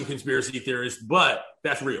discussion, conspiracy theorists, but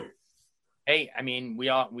that's real. Hey, I mean, we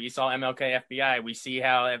saw MLK FBI. We see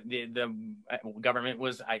how the government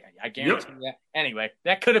was. I guarantee that. Anyway,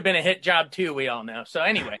 that could have been a hit job too. We all know. So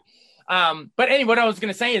anyway, but anyway, what I was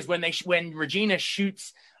going to say is when Regina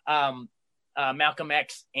shoots Malcolm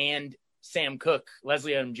X and Sam Cooke,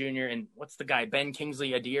 Leslie Odom Jr. and what's the guy, Ben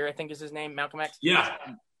Kingsley Adair, I think is his name, Malcolm X. Yeah.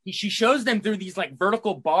 She shows them through these like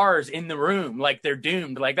vertical bars in the room, like they're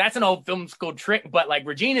doomed. Like that's an old film school trick, but like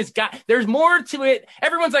there's more to it.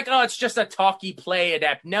 Everyone's like, oh, it's just a talkie play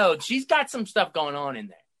adapt. No, she's got some stuff going on in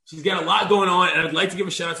there. She's got a lot going on, and I'd like to give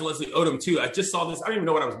a shout out to Leslie Odom too. I just saw this. I don't even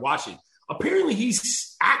know what I was watching. Apparently,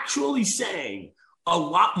 he's actually sang a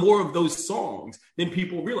lot more of those songs than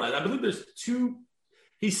people realize. I believe there's 2.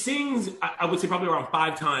 He sings, I would say, probably around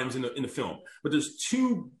 5 times in the film, but there's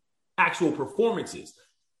 2 actual performances.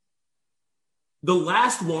 The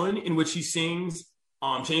last one in which he sings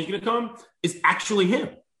Change Gonna Come is actually him.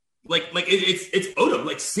 Like it's Odom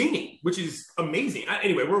like singing, which is amazing.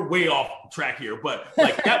 Anyway, we're way off track here, but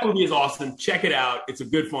like that movie is awesome. Check it out. It's a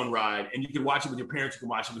good fun ride, and you can watch it with your parents. You can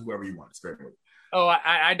watch it with whoever you want. It's a great movie. Oh,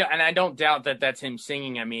 I don't doubt that that's him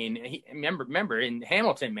singing. I mean, remember in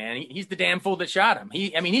Hamilton, man, he's the damn fool that shot him.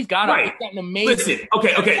 He's got an amazing.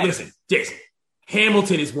 Listen, Jason.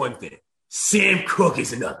 Hamilton is one thing. Sam Cooke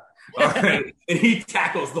is another. All right, and he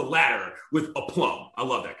tackles the ladder with aplomb. I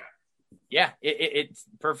love that guy. Yeah, it's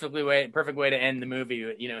perfect way to end the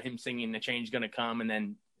movie. You know, him singing "The Change Gonna Come," and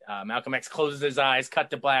then Malcolm X closes his eyes,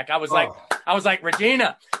 cut to black. I was like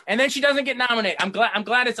Regina, and then she doesn't get nominated. I'm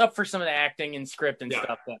glad it's up for some of the acting and script and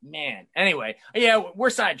stuff. But man, anyway, yeah, we're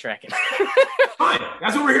sidetracking. Fine,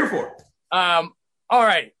 that's what we're here for. All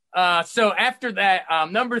right. So after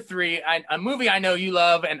that, number 3, a movie I know you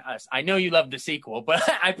love, and I know you love the sequel, but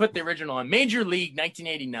I put the original on, Major League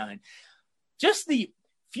 1989. Just the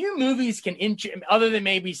few movies can, other than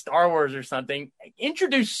maybe Star Wars or something,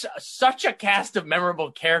 introduce such a cast of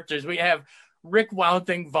memorable characters. We have Rick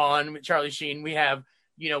Wilding Vaughn with Charlie Sheen. We have,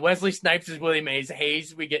 Wesley Snipes as Willie Mays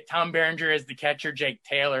Hayes. We get Tom Berenger as the catcher, Jake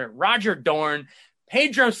Taylor, Roger Dorn,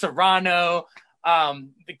 Pedro Serrano,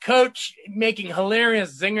 the coach making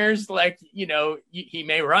hilarious zingers like, he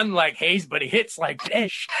may run like Hayes, but he hits like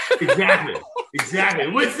Dish. Exactly.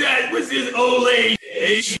 What's that? What's this Ole?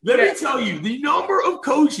 Let me tell you, the number of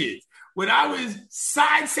coaches when I was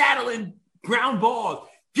side saddling ground balls,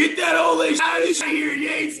 get that Ole out of here,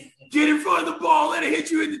 Yates. Get in front of the ball, let it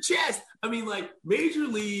hit you in the chest. I mean, like Major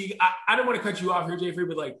League, I don't want to cut you off here, Jeffrey,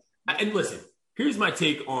 but and listen, here's my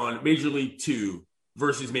take on Major League 2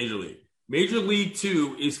 versus Major League. Major League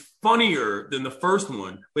 2 is funnier than the first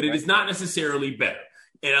one, but it is not necessarily better.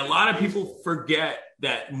 And a lot of people forget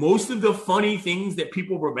that most of the funny things that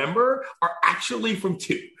people remember are actually from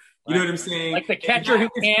 2. You know what I'm saying? Like the catcher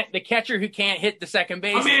who can't hit the second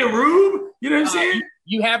base. I mean, Rube, you know what I'm saying?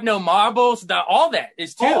 You have no marbles. All that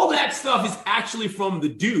is 2. All that stuff is actually from The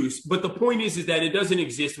Deuce, but the point is that it doesn't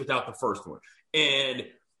exist without the first one. And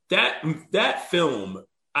that film,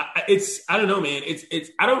 I don't know, man.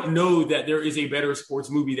 I don't know that there is a better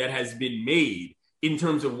sports movie that has been made in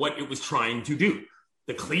terms of what it was trying to do.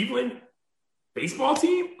 The Cleveland baseball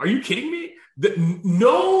team? Are you kidding me? The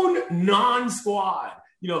known non-squad,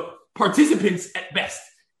 participants at best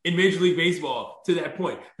in Major League Baseball to that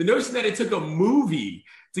point. The notion that it took a movie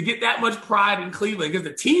to get that much pride in Cleveland because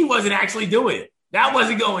the team wasn't actually doing it. That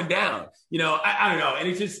wasn't going down. I don't know. And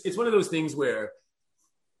it's one of those things where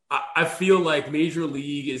I feel like Major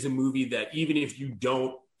League is a movie that even if you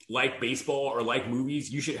don't like baseball or like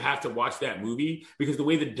movies, you should have to watch that movie because the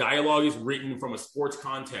way the dialogue is written from a sports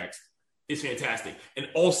context is fantastic. And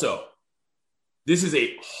also, this is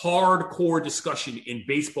a hardcore discussion in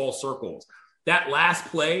baseball circles. That last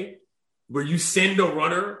play where you send a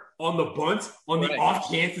runner on the bunt on the off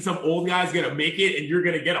chance that some old guy's going to make it and you're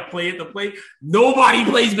going to get a play at the plate. Nobody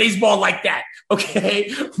plays baseball like that,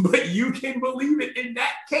 okay? But you can believe it in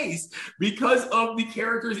that case because of the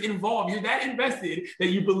characters involved. You're that invested that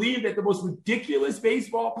you believe that the most ridiculous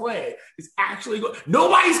baseball play is actually going.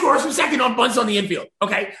 Nobody scores from second on bunts on the infield,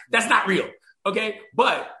 okay? That's not real, okay?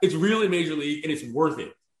 But it's real in Major League and it's worth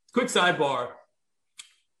it. Quick sidebar.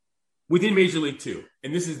 within Major League 2.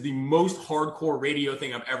 And this is the most hardcore radio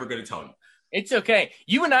thing I'm ever going to tell you. It's okay.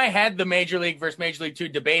 You and I had the Major League versus Major League 2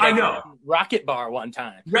 debate I at know. Rocket Bar one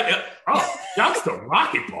time. Oh, that's the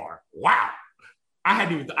Rocket Bar. Wow. I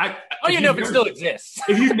hadn't even. If it still exists.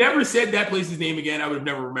 If you never said that place's name again, I would have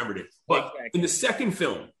never remembered it. But exactly. In the second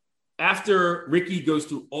film, after Ricky goes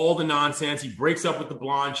through all the nonsense, he breaks up with the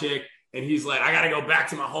blonde chick, and he's like, I got to go back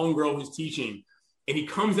to my homegirl who's teaching. And he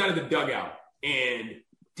comes out of the dugout, and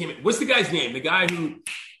damn it, what's the guy's name? The guy who,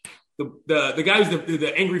 the guy who's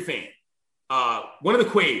the angry fan. One of the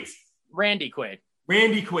Quaids. Randy Quaid.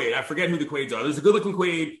 Randy Quaid. I forget who the Quaids are. There's a good-looking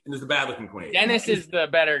Quaid and there's the bad-looking Quaid. Dennis is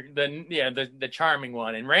the charming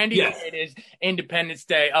one, and Randy Quaid is Independence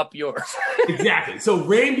Day, up yours. Exactly. So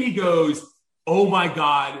Randy goes, oh my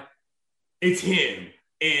God, it's him.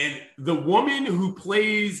 And the woman who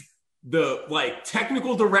plays the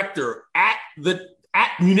technical director at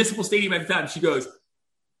Municipal Stadium at the time, she goes,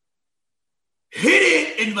 hit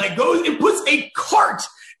it, and goes and puts a cart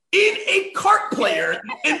in a cart player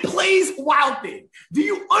and plays Wild Thing. Do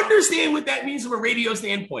you understand what that means from a radio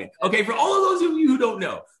standpoint? Okay, for all of those of you who don't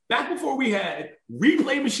know, back before we had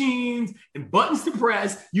replay machines and buttons to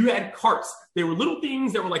press, you had carts. They were little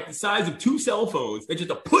things that were like the size of 2 cell phones that just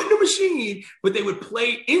put in a machine, but they would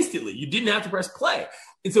play instantly. You didn't have to press play.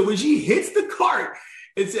 And so when she hits the cart,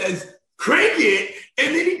 it says, crank it,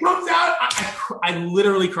 and then he comes out. I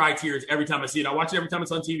literally cry tears every time I see it. I watch it every time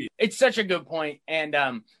it's on TV. It's such a good point. And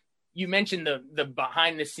you mentioned the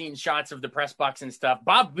behind the scenes shots of the press box and stuff.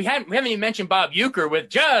 Bob, we haven't even mentioned Bob Uecker with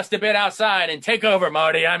just a bit outside and take over,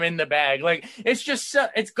 Marty. I'm in the bag. It's just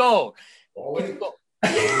it's gold. It's gold.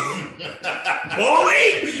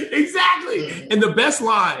 Exactly. And the best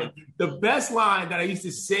line that I used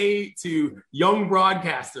to say to young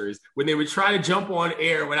broadcasters when they would try to jump on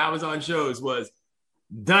air when I was on shows was,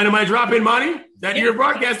 dynamite drop-in money that your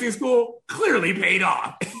broadcasting school clearly paid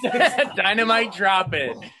off. Dynamite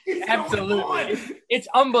drop-in. Absolutely. It's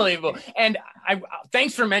unbelievable. And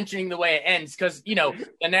thanks for mentioning the way it ends, because, the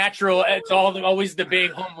natural, it's always the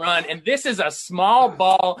big home run. And this is a small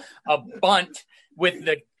ball, a bunt with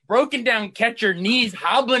the broken down catcher knees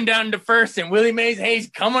hobbling down to first and Willie Mays Hayes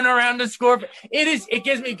coming around to score. It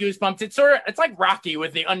gives me goosebumps. It's like Rocky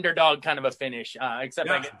with the underdog kind of a finish, except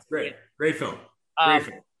it's great. Great film.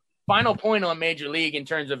 Final point on Major League in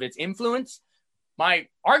terms of its influence.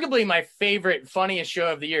 Arguably my favorite, funniest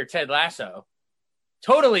show of the year, Ted Lasso,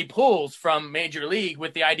 totally pulls from Major League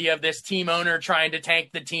with the idea of this team owner trying to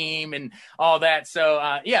tank the team and all that.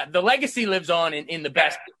 So, the legacy lives on in the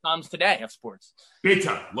best sitcoms today of sports. Big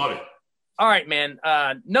time. Love it. All right, man.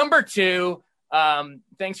 Number 2,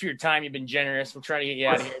 thanks for your time. You've been generous. We'll try to get you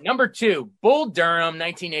out of here. Number 2, Bull Durham,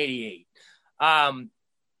 1988.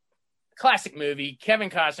 Classic movie.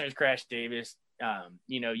 Kevin Costner's Crash Davis.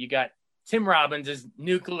 You got Tim Robbins as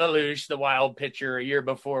Nuke LaLoosh, the Wild pitcher, a year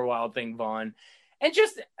before Wild Thing Vaughn. And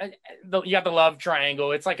just, you got the love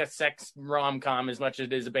triangle. It's like a sex rom-com as much as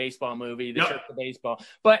it is a baseball movie, the Church of Baseball.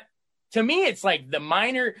 But to me, it's like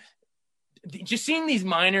just seeing these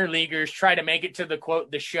minor leaguers try to make it to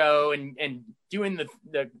the show and doing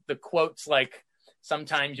the quotes like,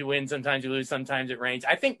 sometimes you win, sometimes you lose, sometimes it rains.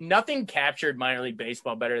 I think nothing captured minor league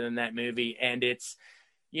baseball better than that movie. And it's,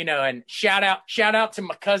 and shout out to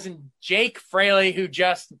my cousin Jake Fraley, who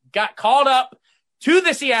just got called up to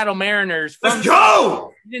the Seattle Mariners. Let's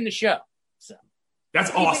go! In the show. So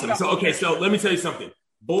that's awesome. So let me tell you something.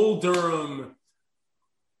 Bull Durham,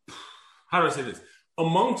 how do I say this?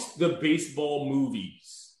 Amongst the baseball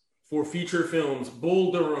movies for feature films,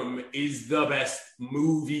 Bull Durham is the best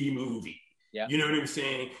movie. Yeah. You know what I'm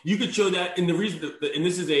saying? You could show that, and the reason and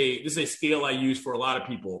this is a scale I use for a lot of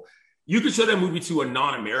people. You could show that movie to a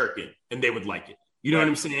non-American and they would like it. You know what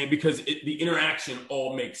I'm saying? Because the interaction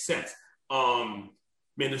all makes sense. Man,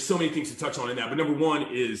 there's so many things to touch on in that. But number one,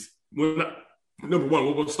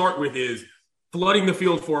 what we'll start with is flooding the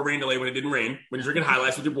field for a rain delay when it didn't rain, when you're drinking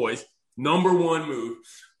highlights with your boys. Number one move.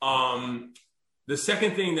 The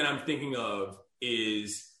second thing that I'm thinking of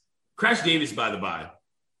is Crash Davis, by the by.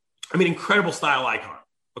 Incredible style icon.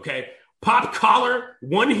 Okay. Pop collar,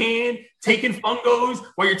 one hand, taking fungos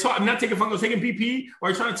while you're talking, not taking fungos, taking PP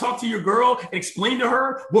while you're trying to talk to your girl and explain to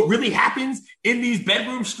her what really happens in these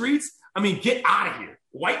bedroom streets. Get out of here.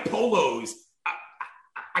 White polos,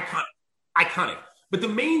 iconic. But the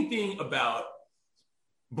main thing about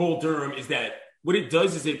Bull Durham is that what it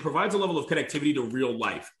does is it provides a level of connectivity to real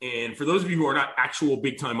life. And for those of you who are not actual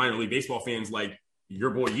big time minor league baseball fans like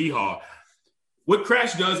your boy Yeehaw, What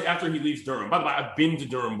Crash does after he leaves Durham, by the way, I've been to the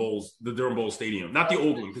Durham Bulls Stadium, not the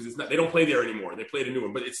old one, because they don't play there anymore. They played a new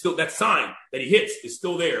one, but it's still, that sign that he hits is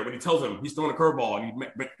still there when he tells him he's throwing a curveball and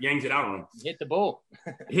he yanks it out on him. Hit the bull.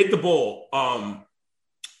 Hit the bull.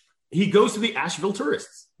 He goes to the Asheville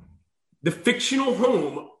Tourists. The fictional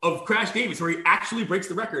home of Crash Davis, where he actually breaks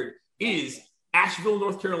the record, is Asheville,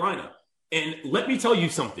 North Carolina. And let me tell you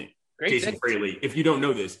something, Jason Fraley, if you don't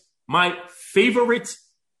know this, my favorite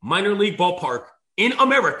minor league ballpark in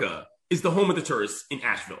America is the home of the Tourists in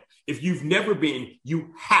Asheville. If you've never been,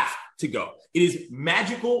 you have to go. It is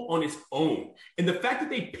magical on its own. And the fact that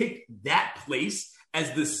they picked that place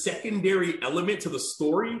as the secondary element to the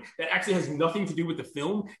story that actually has nothing to do with the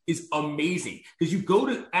film is amazing. Because you go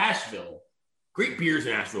to Asheville, great beers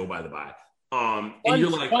in Asheville, by the by. And you're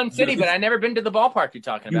like, fun city, but I've never been to the ballpark you're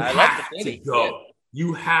talking about. I love the city. Go.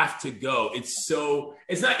 You have to go. It's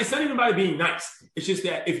not even about it being nice. It's just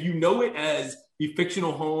that if you know it as the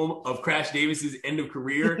fictional home of Crash Davis's end of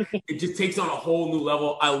career, it just takes on a whole new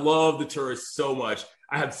level. I love the Tourists so much.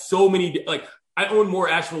 I have so many, I own more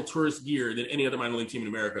Asheville Tourist gear than any other minor league team in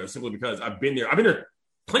America, simply because I've been there. I've been there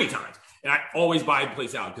plenty of times, and I always buy the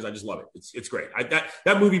place out because I just love it. It's great.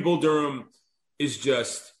 That movie Bull Durham is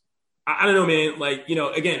just, I don't know, man.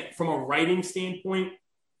 Again, from a writing standpoint,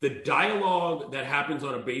 the dialogue that happens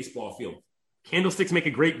on a baseball field, candlesticks make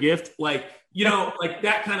a great gift.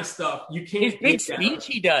 That kind of stuff. You can't. His big speech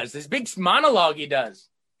he does. His big monologue he does.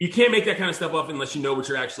 You can't make that kind of stuff up unless you know what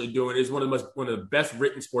you're actually doing. It's one of the best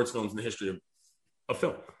written sports films in the history of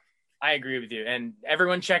film. I agree with you. And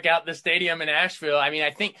everyone check out the stadium in Asheville. I mean, I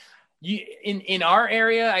think in our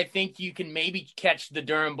area, I think you can maybe catch the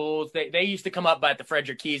Durham Bulls. They used to come up by the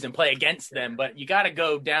Frederick Keys and play against them, but you got to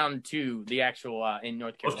go down to the actual in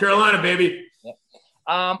North Carolina. North Carolina, baby. Yep.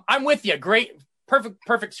 I'm with you. Great,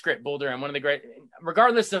 perfect script, Bull Durham. One of the great,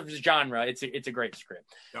 regardless of genre, it's a great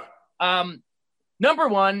script. Yeah. Number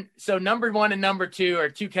one and number two are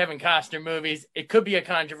two Kevin Costner movies. It could be a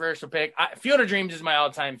controversial pick. Field of Dreams is my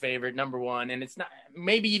all-time favorite, number one, and it's not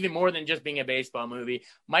maybe even more than just being a baseball movie.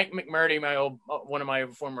 Mike McMurdy, one of my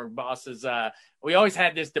former bosses, we always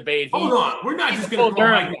had this debate. Hold on, we're not just going to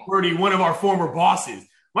call Mike McMurdy one of our former bosses.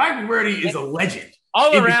 Mike McMurdy is a legend,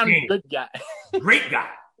 all around good guy, great guy.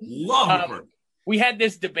 Love McMurdy. We had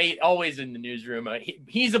this debate always in the newsroom.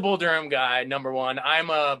 He's a Bull Durham guy, number one.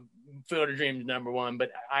 I'm a Field of Dreams number one,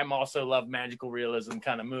 but I'm also love magical realism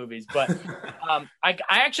kind of movies. But I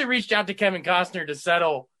actually reached out to Kevin Costner to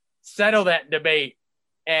settle that debate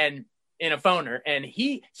and in a phoner, and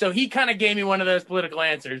he kind of gave me one of those political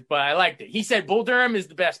answers, but I liked it. He said Bull Durham is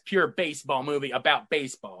the best pure baseball movie about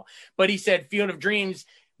baseball, but he said Field of Dreams,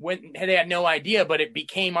 when they had no idea, but it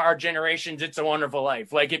became our generation's It's a Wonderful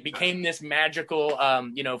Life. Like it became this magical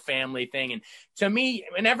family thing. And to me,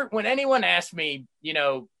 when anyone asks me,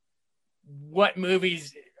 what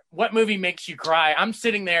movie makes you cry, I'm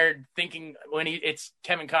sitting there thinking when it's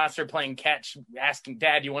Kevin Costner playing catch, asking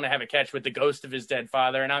Dad, you want to have a catch with the ghost of his dead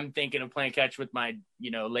father? And I'm thinking of playing catch with my,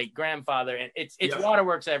 late grandfather. And it's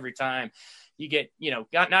Waterworks every time. You get,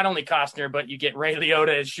 not only Costner, but you get Ray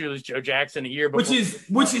Liotta as Shoeless Joe Jackson a year before.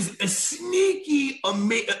 Which is a sneaky,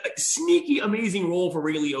 amazing role for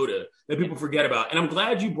Ray Liotta that people forget about. And I'm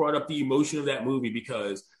glad you brought up the emotion of that movie,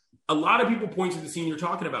 because a lot of people point to the scene you're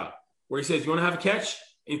talking about, where he says, you want to have a catch?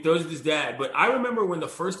 And he throws it to his dad. But I remember when the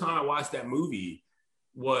first time I watched that movie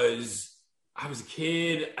I was a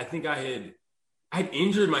kid. I think I had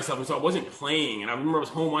injured myself, and so I wasn't playing. And I remember I was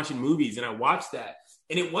home watching movies, and I watched that.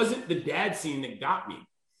 And it wasn't the dad scene that got me.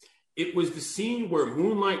 It was the scene where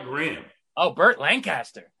Moonlight Graham. Oh, Burt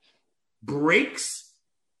Lancaster. Breaks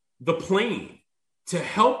the plane to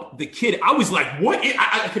help the kid. I was like, what?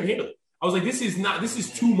 I couldn't handle it. I was like, this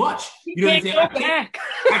is too much. You know what I'm saying?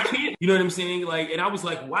 I can't, you know what I'm saying? And I was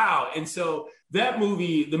like, wow. And so that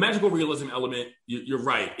movie, the magical realism element, you're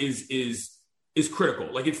right, is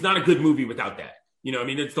critical. It's not a good movie without that.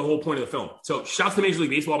 It's the whole point of the film. So shouts to Major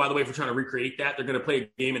League Baseball, by the way, for trying to recreate that. They're going to play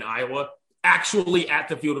a game in Iowa, actually at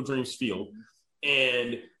the Field of Dreams field.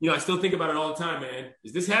 And, I still think about it all the time, man.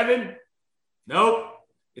 Is this heaven? Nope.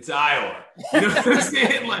 It's Iowa. You know what I'm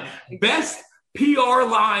saying? Best PR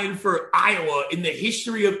line for Iowa in the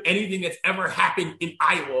history of anything that's ever happened in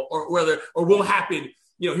Iowa or will happen,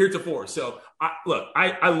 heretofore. So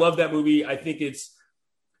I love that movie. I think it's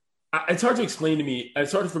hard to explain to me.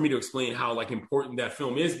 It's hard for me to explain how important that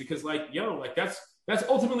film is, because that's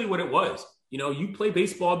ultimately what it was. You play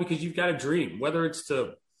baseball because you've got a dream, whether it's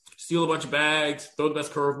to steal a bunch of bags, throw the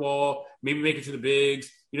best curveball, maybe make it to the bigs,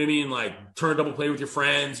 you know what I mean? Turn a double play with your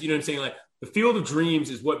friends, you know what I'm saying? The Field of Dreams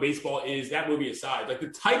is what baseball is, that movie aside. The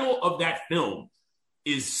title of that film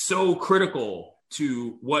is so critical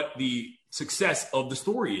to what the success of the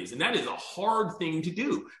story is. And that is a hard thing to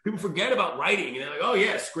do. People forget about writing and they're like, oh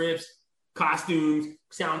yeah, scripts, costumes,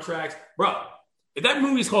 soundtracks. Bro, if that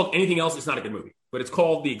movie is called anything else, it's not a good movie, but it's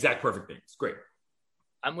called The Exact Perfect Thing. It's great.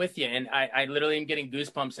 I'm with you. And I literally am getting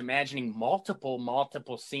goosebumps imagining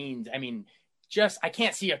multiple scenes. I mean, I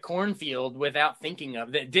can't see a cornfield without thinking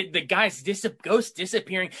of the guys, ghosts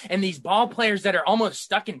disappearing, and these ball players that are almost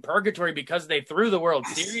stuck in purgatory because they threw the World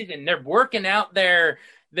Series and they're working out their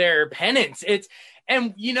penance.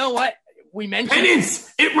 And you know what? We mentioned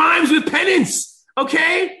penance. It rhymes with penance.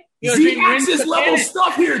 Okay. Z-axis level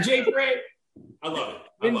stuff here, Jay Frey. I love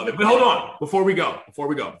it. But hold on. Before we go.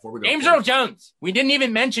 James Earl Jones. We didn't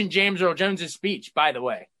even mention James Earl Jones's speech, by the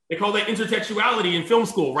way. They call that intertextuality in film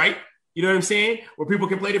school, right? You know what I'm saying? Where people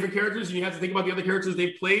can play different characters and you have to think about the other characters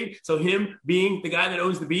they've played. So him being the guy that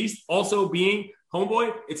owns the beast, also being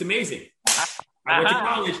Homeboy, it's amazing. I went to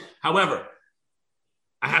college. However,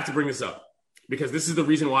 I have to bring this up because this is the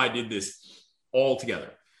reason why I did this all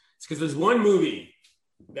together. It's because there's one movie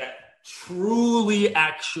that truly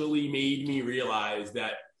actually made me realize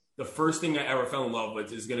that the first thing I ever fell in love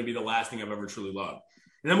with is going to be the last thing I've ever truly loved.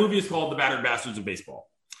 And that movie is called The Battered Bastards of Baseball.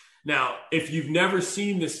 Now, if you've never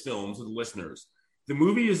seen this film, to the listeners, the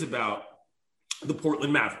movie is about the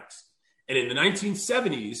Portland Mavericks. And in the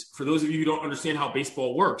 1970s, for those of you who don't understand how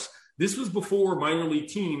baseball works, this was before minor league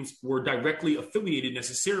teams were directly affiliated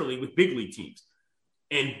necessarily with big league teams.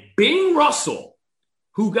 And Bing Russell,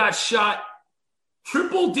 who got shot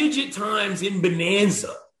triple-digit times in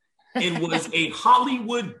Bonanza and was a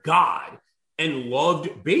Hollywood god and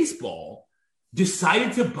loved baseball,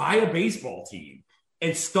 decided to buy a baseball team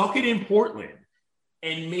and stuck it in Portland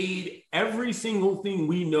and made every single thing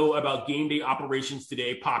we know about game day operations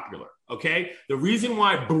today popular, okay? The reason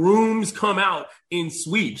why brooms come out in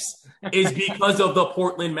sweeps is because of the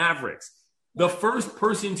Portland Mavericks. The first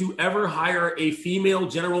person to ever hire a female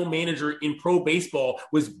general manager in pro baseball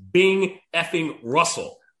was Bing effing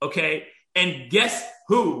Russell, okay? And guess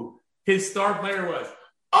who his star player was?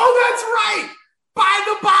 Oh, that's right! By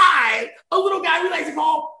the by, a little guy we like to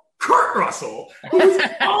call Kurt Russell, who's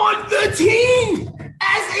on the team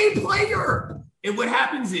as a player. And what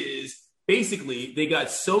happens is, basically, they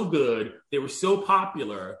got so good, they were so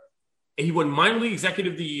popular, and he won minor league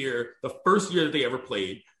executive of the year the first year that they ever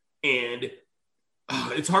played. And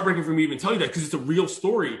it's heartbreaking for me to even tell you that because it's a real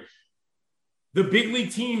story. The big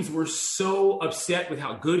league teams were so upset with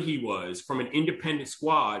how good he was from an independent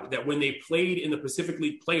squad that when they played in the Pacific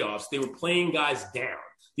League playoffs, they were playing guys down.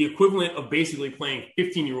 The equivalent of basically playing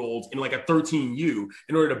 15-year-olds in like a 13U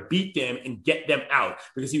in order to beat them and get them out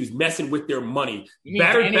because he was messing with their money.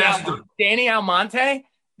 Danny Almonte?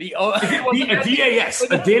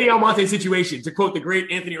 A Danny Almonte situation, to quote the great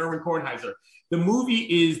Anthony Irwin Kornheiser. The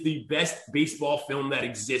movie is the best baseball film that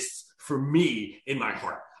exists for me in my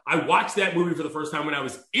heart. I watched that movie for the first time when I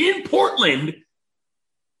was in Portland,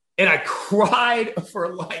 and I cried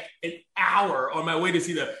for like an hour on my way to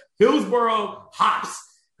see the Hillsboro Hops,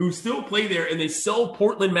 who still play there, and they sell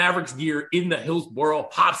Portland Mavericks gear in the Hillsboro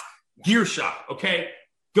Hops gear shop, okay?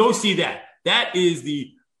 Go see that. That is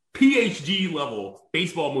the PhD level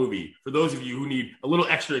baseball movie for those of you who need a little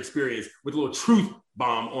extra experience with a little truth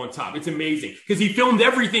bomb on top. It's amazing because he filmed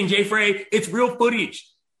everything, Jay Frey. It's real footage.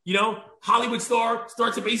 You know, Hollywood star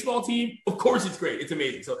starts a baseball team. Of course it's great. It's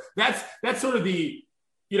amazing. So that's sort of the,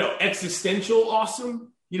 existential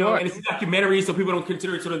awesome, Sure. And it's a documentary, so people don't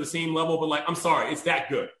consider it sort of the same level, but like, I'm sorry, it's that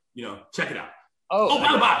good. Check it out. Oh,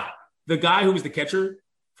 by the way, the guy who was the catcher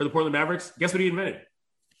for the Portland Mavericks, guess what he invented?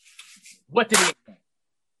 What did he invent?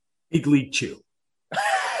 Big League Chew.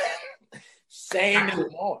 Say no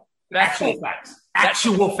more. Actual facts. That's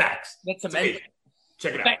amazing.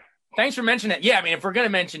 Check it out. Thanks for mentioning that. Yeah, I mean, if we're going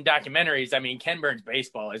to mention documentaries, I mean, Ken Burns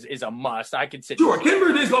Baseball is a must. I could sit. Sure, Ken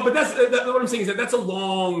Burns Baseball, but that's what I'm saying is that's a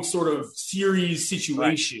long sort of series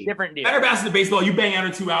situation. Right. Different deal. Battered Bastards of Baseball, you bang out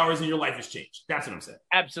in 2 hours and your life has changed. That's what I'm saying.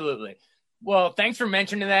 Absolutely. Well, thanks for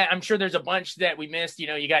mentioning that. I'm sure there's a bunch that we missed.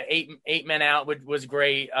 You got eight men out, which was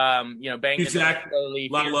great. Bang Cusack, slowly.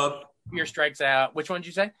 A lot of love. Fear Strikes Out. Which one did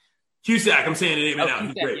you say? Cusack. I'm saying 8 men out.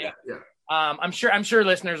 Cusack, He's great. Yeah. Yeah. I'm sure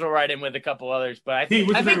listeners will write in with a couple others, but I think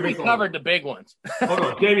we covered the big ones. Hold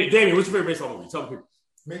on, Damien, what's your favorite baseball movie? Tell me.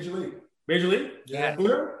 Major League. Major League? Yeah.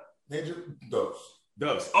 Major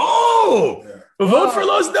Dos. Oh, yeah. Vote for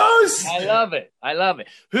Los Dos. I love it.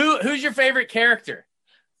 Who's your favorite character?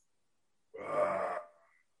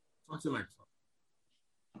 Talk to the microphone.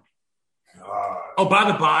 Oh, by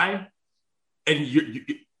the by, and you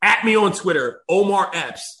at me on Twitter, Omar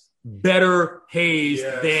Epps. Better Hayes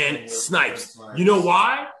than Snipes. You know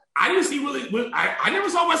why? I didn't see I never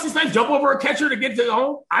saw Wesley Snipes jump over a catcher to get to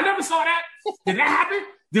home. I never saw that. Did that happen?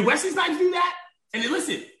 Did Wesley Snipes do that? And then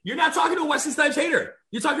listen, you're not talking to a Wesley Snipes hater.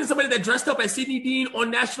 You're talking to somebody that dressed up as Sidney Dean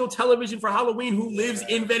on national television for Halloween who lives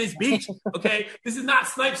in Venice Beach, okay? This is not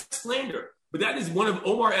Snipes slander, but that is one of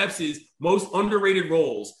Omar Epps' most underrated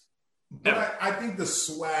roles. But I think the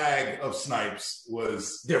swag of Snipes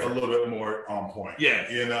was different, a little bit more on point.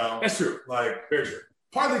 Yeah. You know? That's true. Like, very true.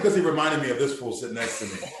 Partly because he reminded me of this fool sitting next to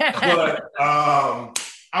me. But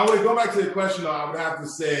I would go back to the question, though. I would have to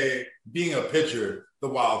say, being a pitcher, the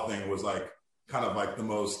Wild thing was like kind of like the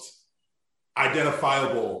most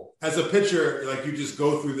identifiable. As a pitcher, like you just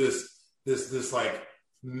go through this like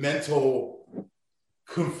mental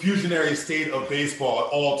confusionary state of baseball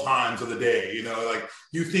at all times of the day. You know, like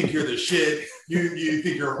you think you're the shit, you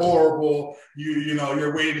think you're horrible, you know,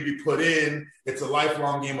 you're waiting to be put in. It's a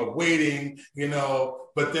lifelong game of waiting, you know,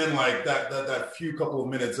 but then like that few couple of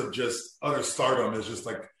minutes of just utter stardom is just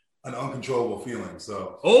like an uncontrollable feeling.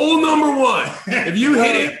 So old number one. If you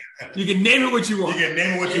hit it, you can name it what you want. You can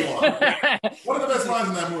name it what you want. One of the best lines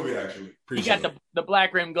in that movie, actually. You got the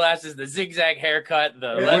black rim glasses, the zigzag haircut,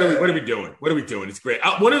 what are we doing? What are we doing? It's great.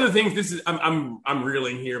 One of the things, I'm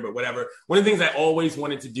reeling here, but whatever. One of the things I always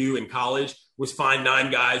wanted to do in college was find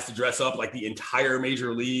 9 guys to dress up like the entire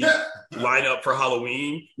major league lineup for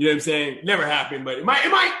Halloween. You know what I'm saying? Never happened, but it might.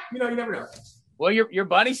 You know, you never know. Well, your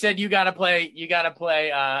buddy said you gotta play.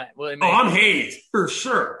 I'm Hayes for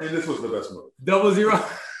sure. And this was the best movie. 00.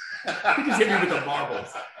 You just hit me with the marbles.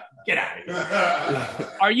 Get out of here.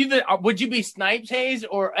 Are you would you be Snipes Hayes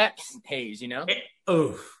or Epps Hayes, you know?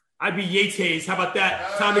 I'd be Yates Hayes. How about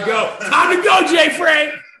that? Time to go. Time to go, Jay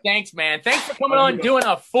Frank. Thanks, man. Thanks for coming on, doing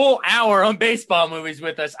a full hour on baseball movies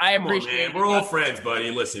with us. I appreciate it. We're all friends,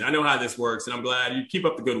 buddy. Listen, I know how this works, and I'm glad you keep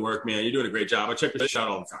up the good work, man. You're doing a great job. I check the shot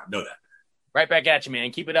all the time. Know that. Right back at you,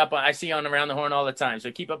 man. Keep it up. I see you on Around the Horn all the time,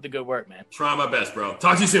 so keep up the good work, man. Try my best, bro.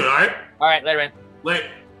 Talk to you soon, all right? All right, later, man. Later.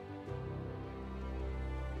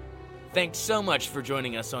 Thanks so much for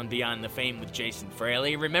joining us on Beyond the Fame with Jason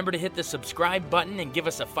Fraley. Remember to hit the subscribe button and give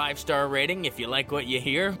us a 5-star rating if you like what you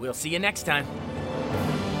hear. We'll see you next time.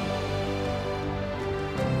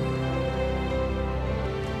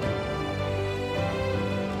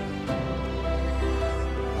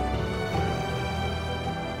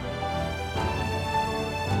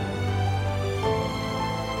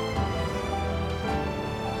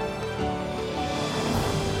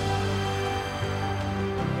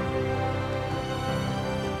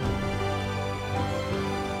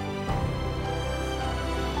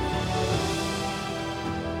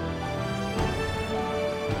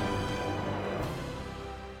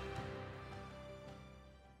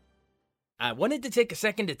 I wanted to take a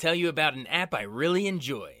second to tell you about an app I really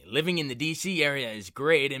enjoy. Living in the DC area is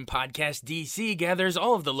great, and Podcast DC gathers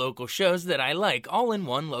all of the local shows that I like all in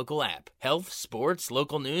one local app. Health, sports,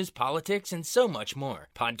 local news, politics, and so much more.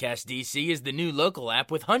 Podcast DC is the new local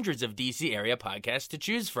app with hundreds of DC area podcasts to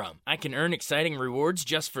choose from. I can earn exciting rewards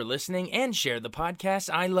just for listening and share the podcasts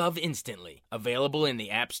I love instantly. Available in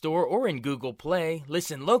the App Store or in Google Play,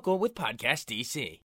 listen local with Podcast DC.